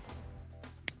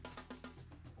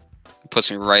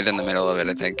 Puts me right in the middle of it,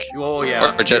 I think. Oh,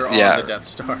 yeah. Or You're yeah. on the Death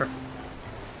Star.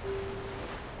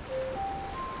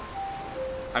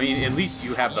 I mean, at least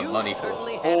you have the You money for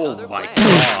certainly it. had Oh other my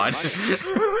plans. god.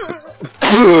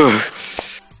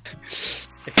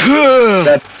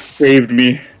 That saved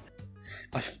me.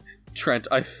 Trent,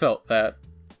 I felt that.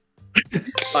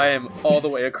 I am all the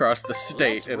way across the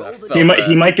state, and I felt He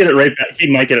that. might get it right back. He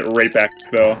might get it right back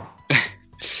though.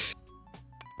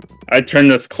 I turn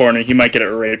this corner. He might get it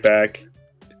right back.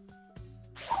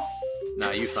 Nah,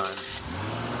 you fine.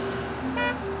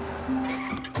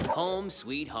 Home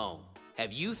sweet home.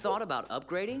 Have you thought about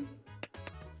upgrading?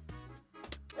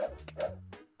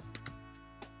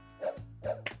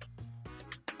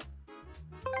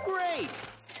 Great!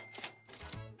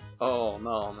 Oh,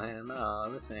 no, man.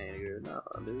 No, this ain't good. No,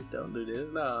 dude, don't do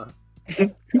this. No.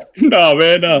 No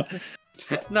man, no.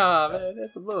 Nah, man,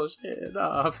 that's some bullshit.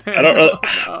 Nah, man. I don't. no.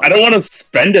 I don't want to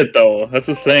spend it though. That's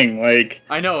the thing. Like,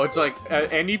 I know, it's like,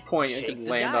 at any point I Shake can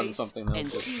the land on dice something that'll and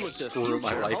just see what the screw my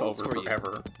future life holds over for you.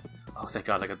 forever. Oh, thank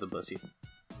God I got the bussy.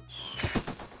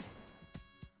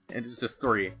 And it's a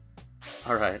 3.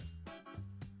 Alright.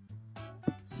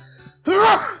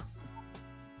 What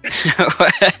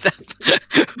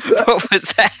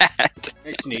was that?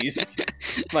 I sneezed.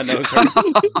 My nose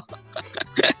hurts.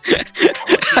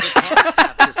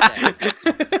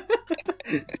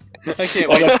 I can't oh,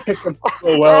 wait. that picked up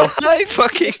so well. I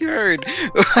fucking heard.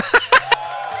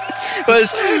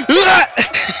 Was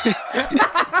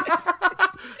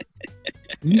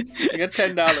I got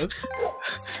 $10.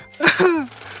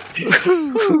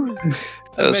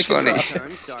 that was Making funny. profit. Turn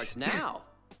starts now.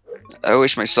 I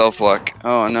wish myself luck.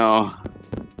 Oh no.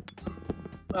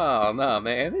 Oh, no,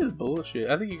 man. This is bullshit.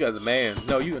 I think you got the man.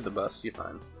 No, you got the bus. You're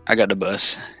fine. I got the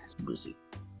bus. Bussy.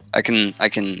 I can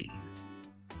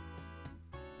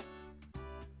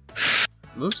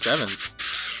Move 7.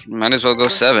 Might as well go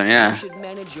 7, You yeah. should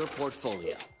manage your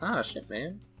portfolio. Ah, shit,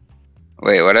 man.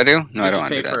 Wait, what'd I do? No, You I don't just want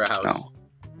to pay do for a that. house. No.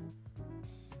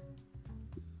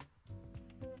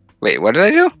 Wait, what did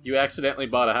I do? You accidentally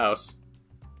bought a house.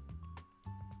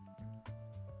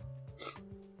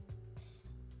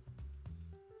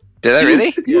 Did I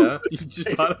really? Yeah, you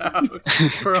just bought a house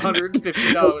for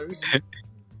 $150.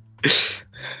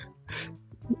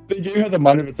 They gave her the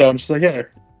money of its own. She's like,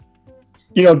 here.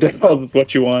 You know, this is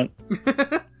what you want.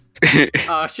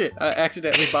 Ah, shit, I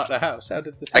accidentally bought a house. How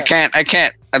did this I happen?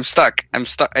 can't. I'm stuck.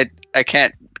 I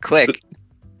can't click.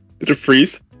 Did it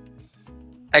freeze?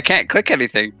 I can't click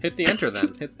anything. Hit the enter then.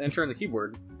 Hit enter on the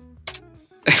keyboard.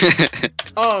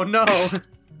 Oh, no!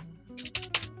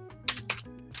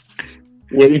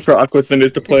 Waiting for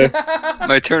Aquasinders to play.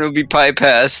 My turn will be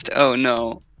bypassed. Oh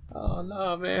no. Oh,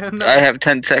 no, man. I have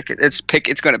 10 seconds.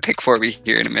 It's gonna pick for me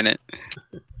here in a minute.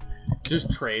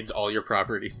 Just trades all your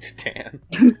properties to Dan.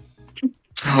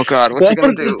 Oh god, what's it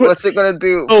gonna do? What's it gonna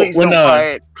do? Oh, Please when, don't buy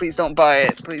it. Please don't buy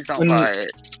it. Please don't when- buy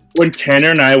it. When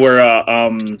Tanner and I were,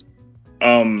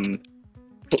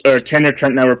 or Tanner,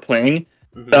 Trent, and I were playing,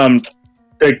 Mhm.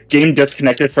 the game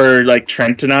disconnected for, like,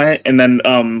 Trent and I, and then,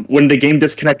 when the game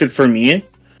disconnected for me,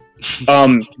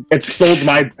 it sold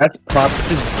my best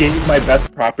just gave my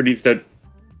best properties that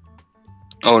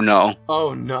Oh no.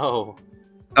 Oh, no.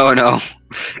 Oh no.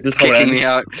 this how it Kicking ends. me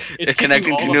out. It's It's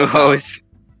connecting kicking to all new of us out. host.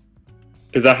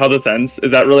 Is that how this ends?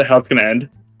 Is that really how it's gonna end?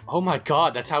 Oh my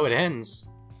god, that's how it ends.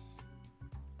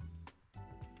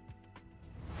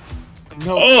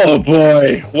 No. Oh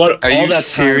boy! What? Are all you that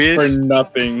serious? time for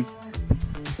nothing.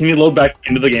 Can you load back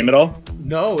into the game at all?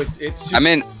 No, it's just... I'm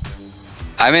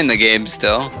in the game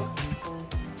still.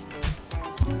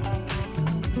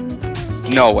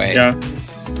 No way. Yeah.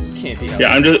 This can't be how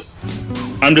Yeah, this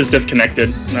I'm just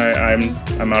disconnected.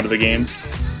 I'm out of the game.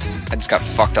 I just got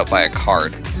fucked up by a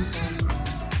card.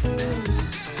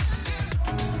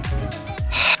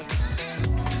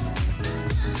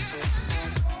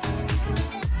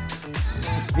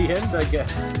 is the end, I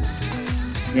guess.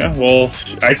 Yeah. Well,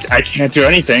 I can't do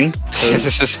anything.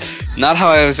 This is not how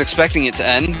I was expecting it to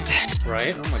end.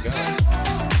 Right? Oh my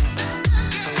god.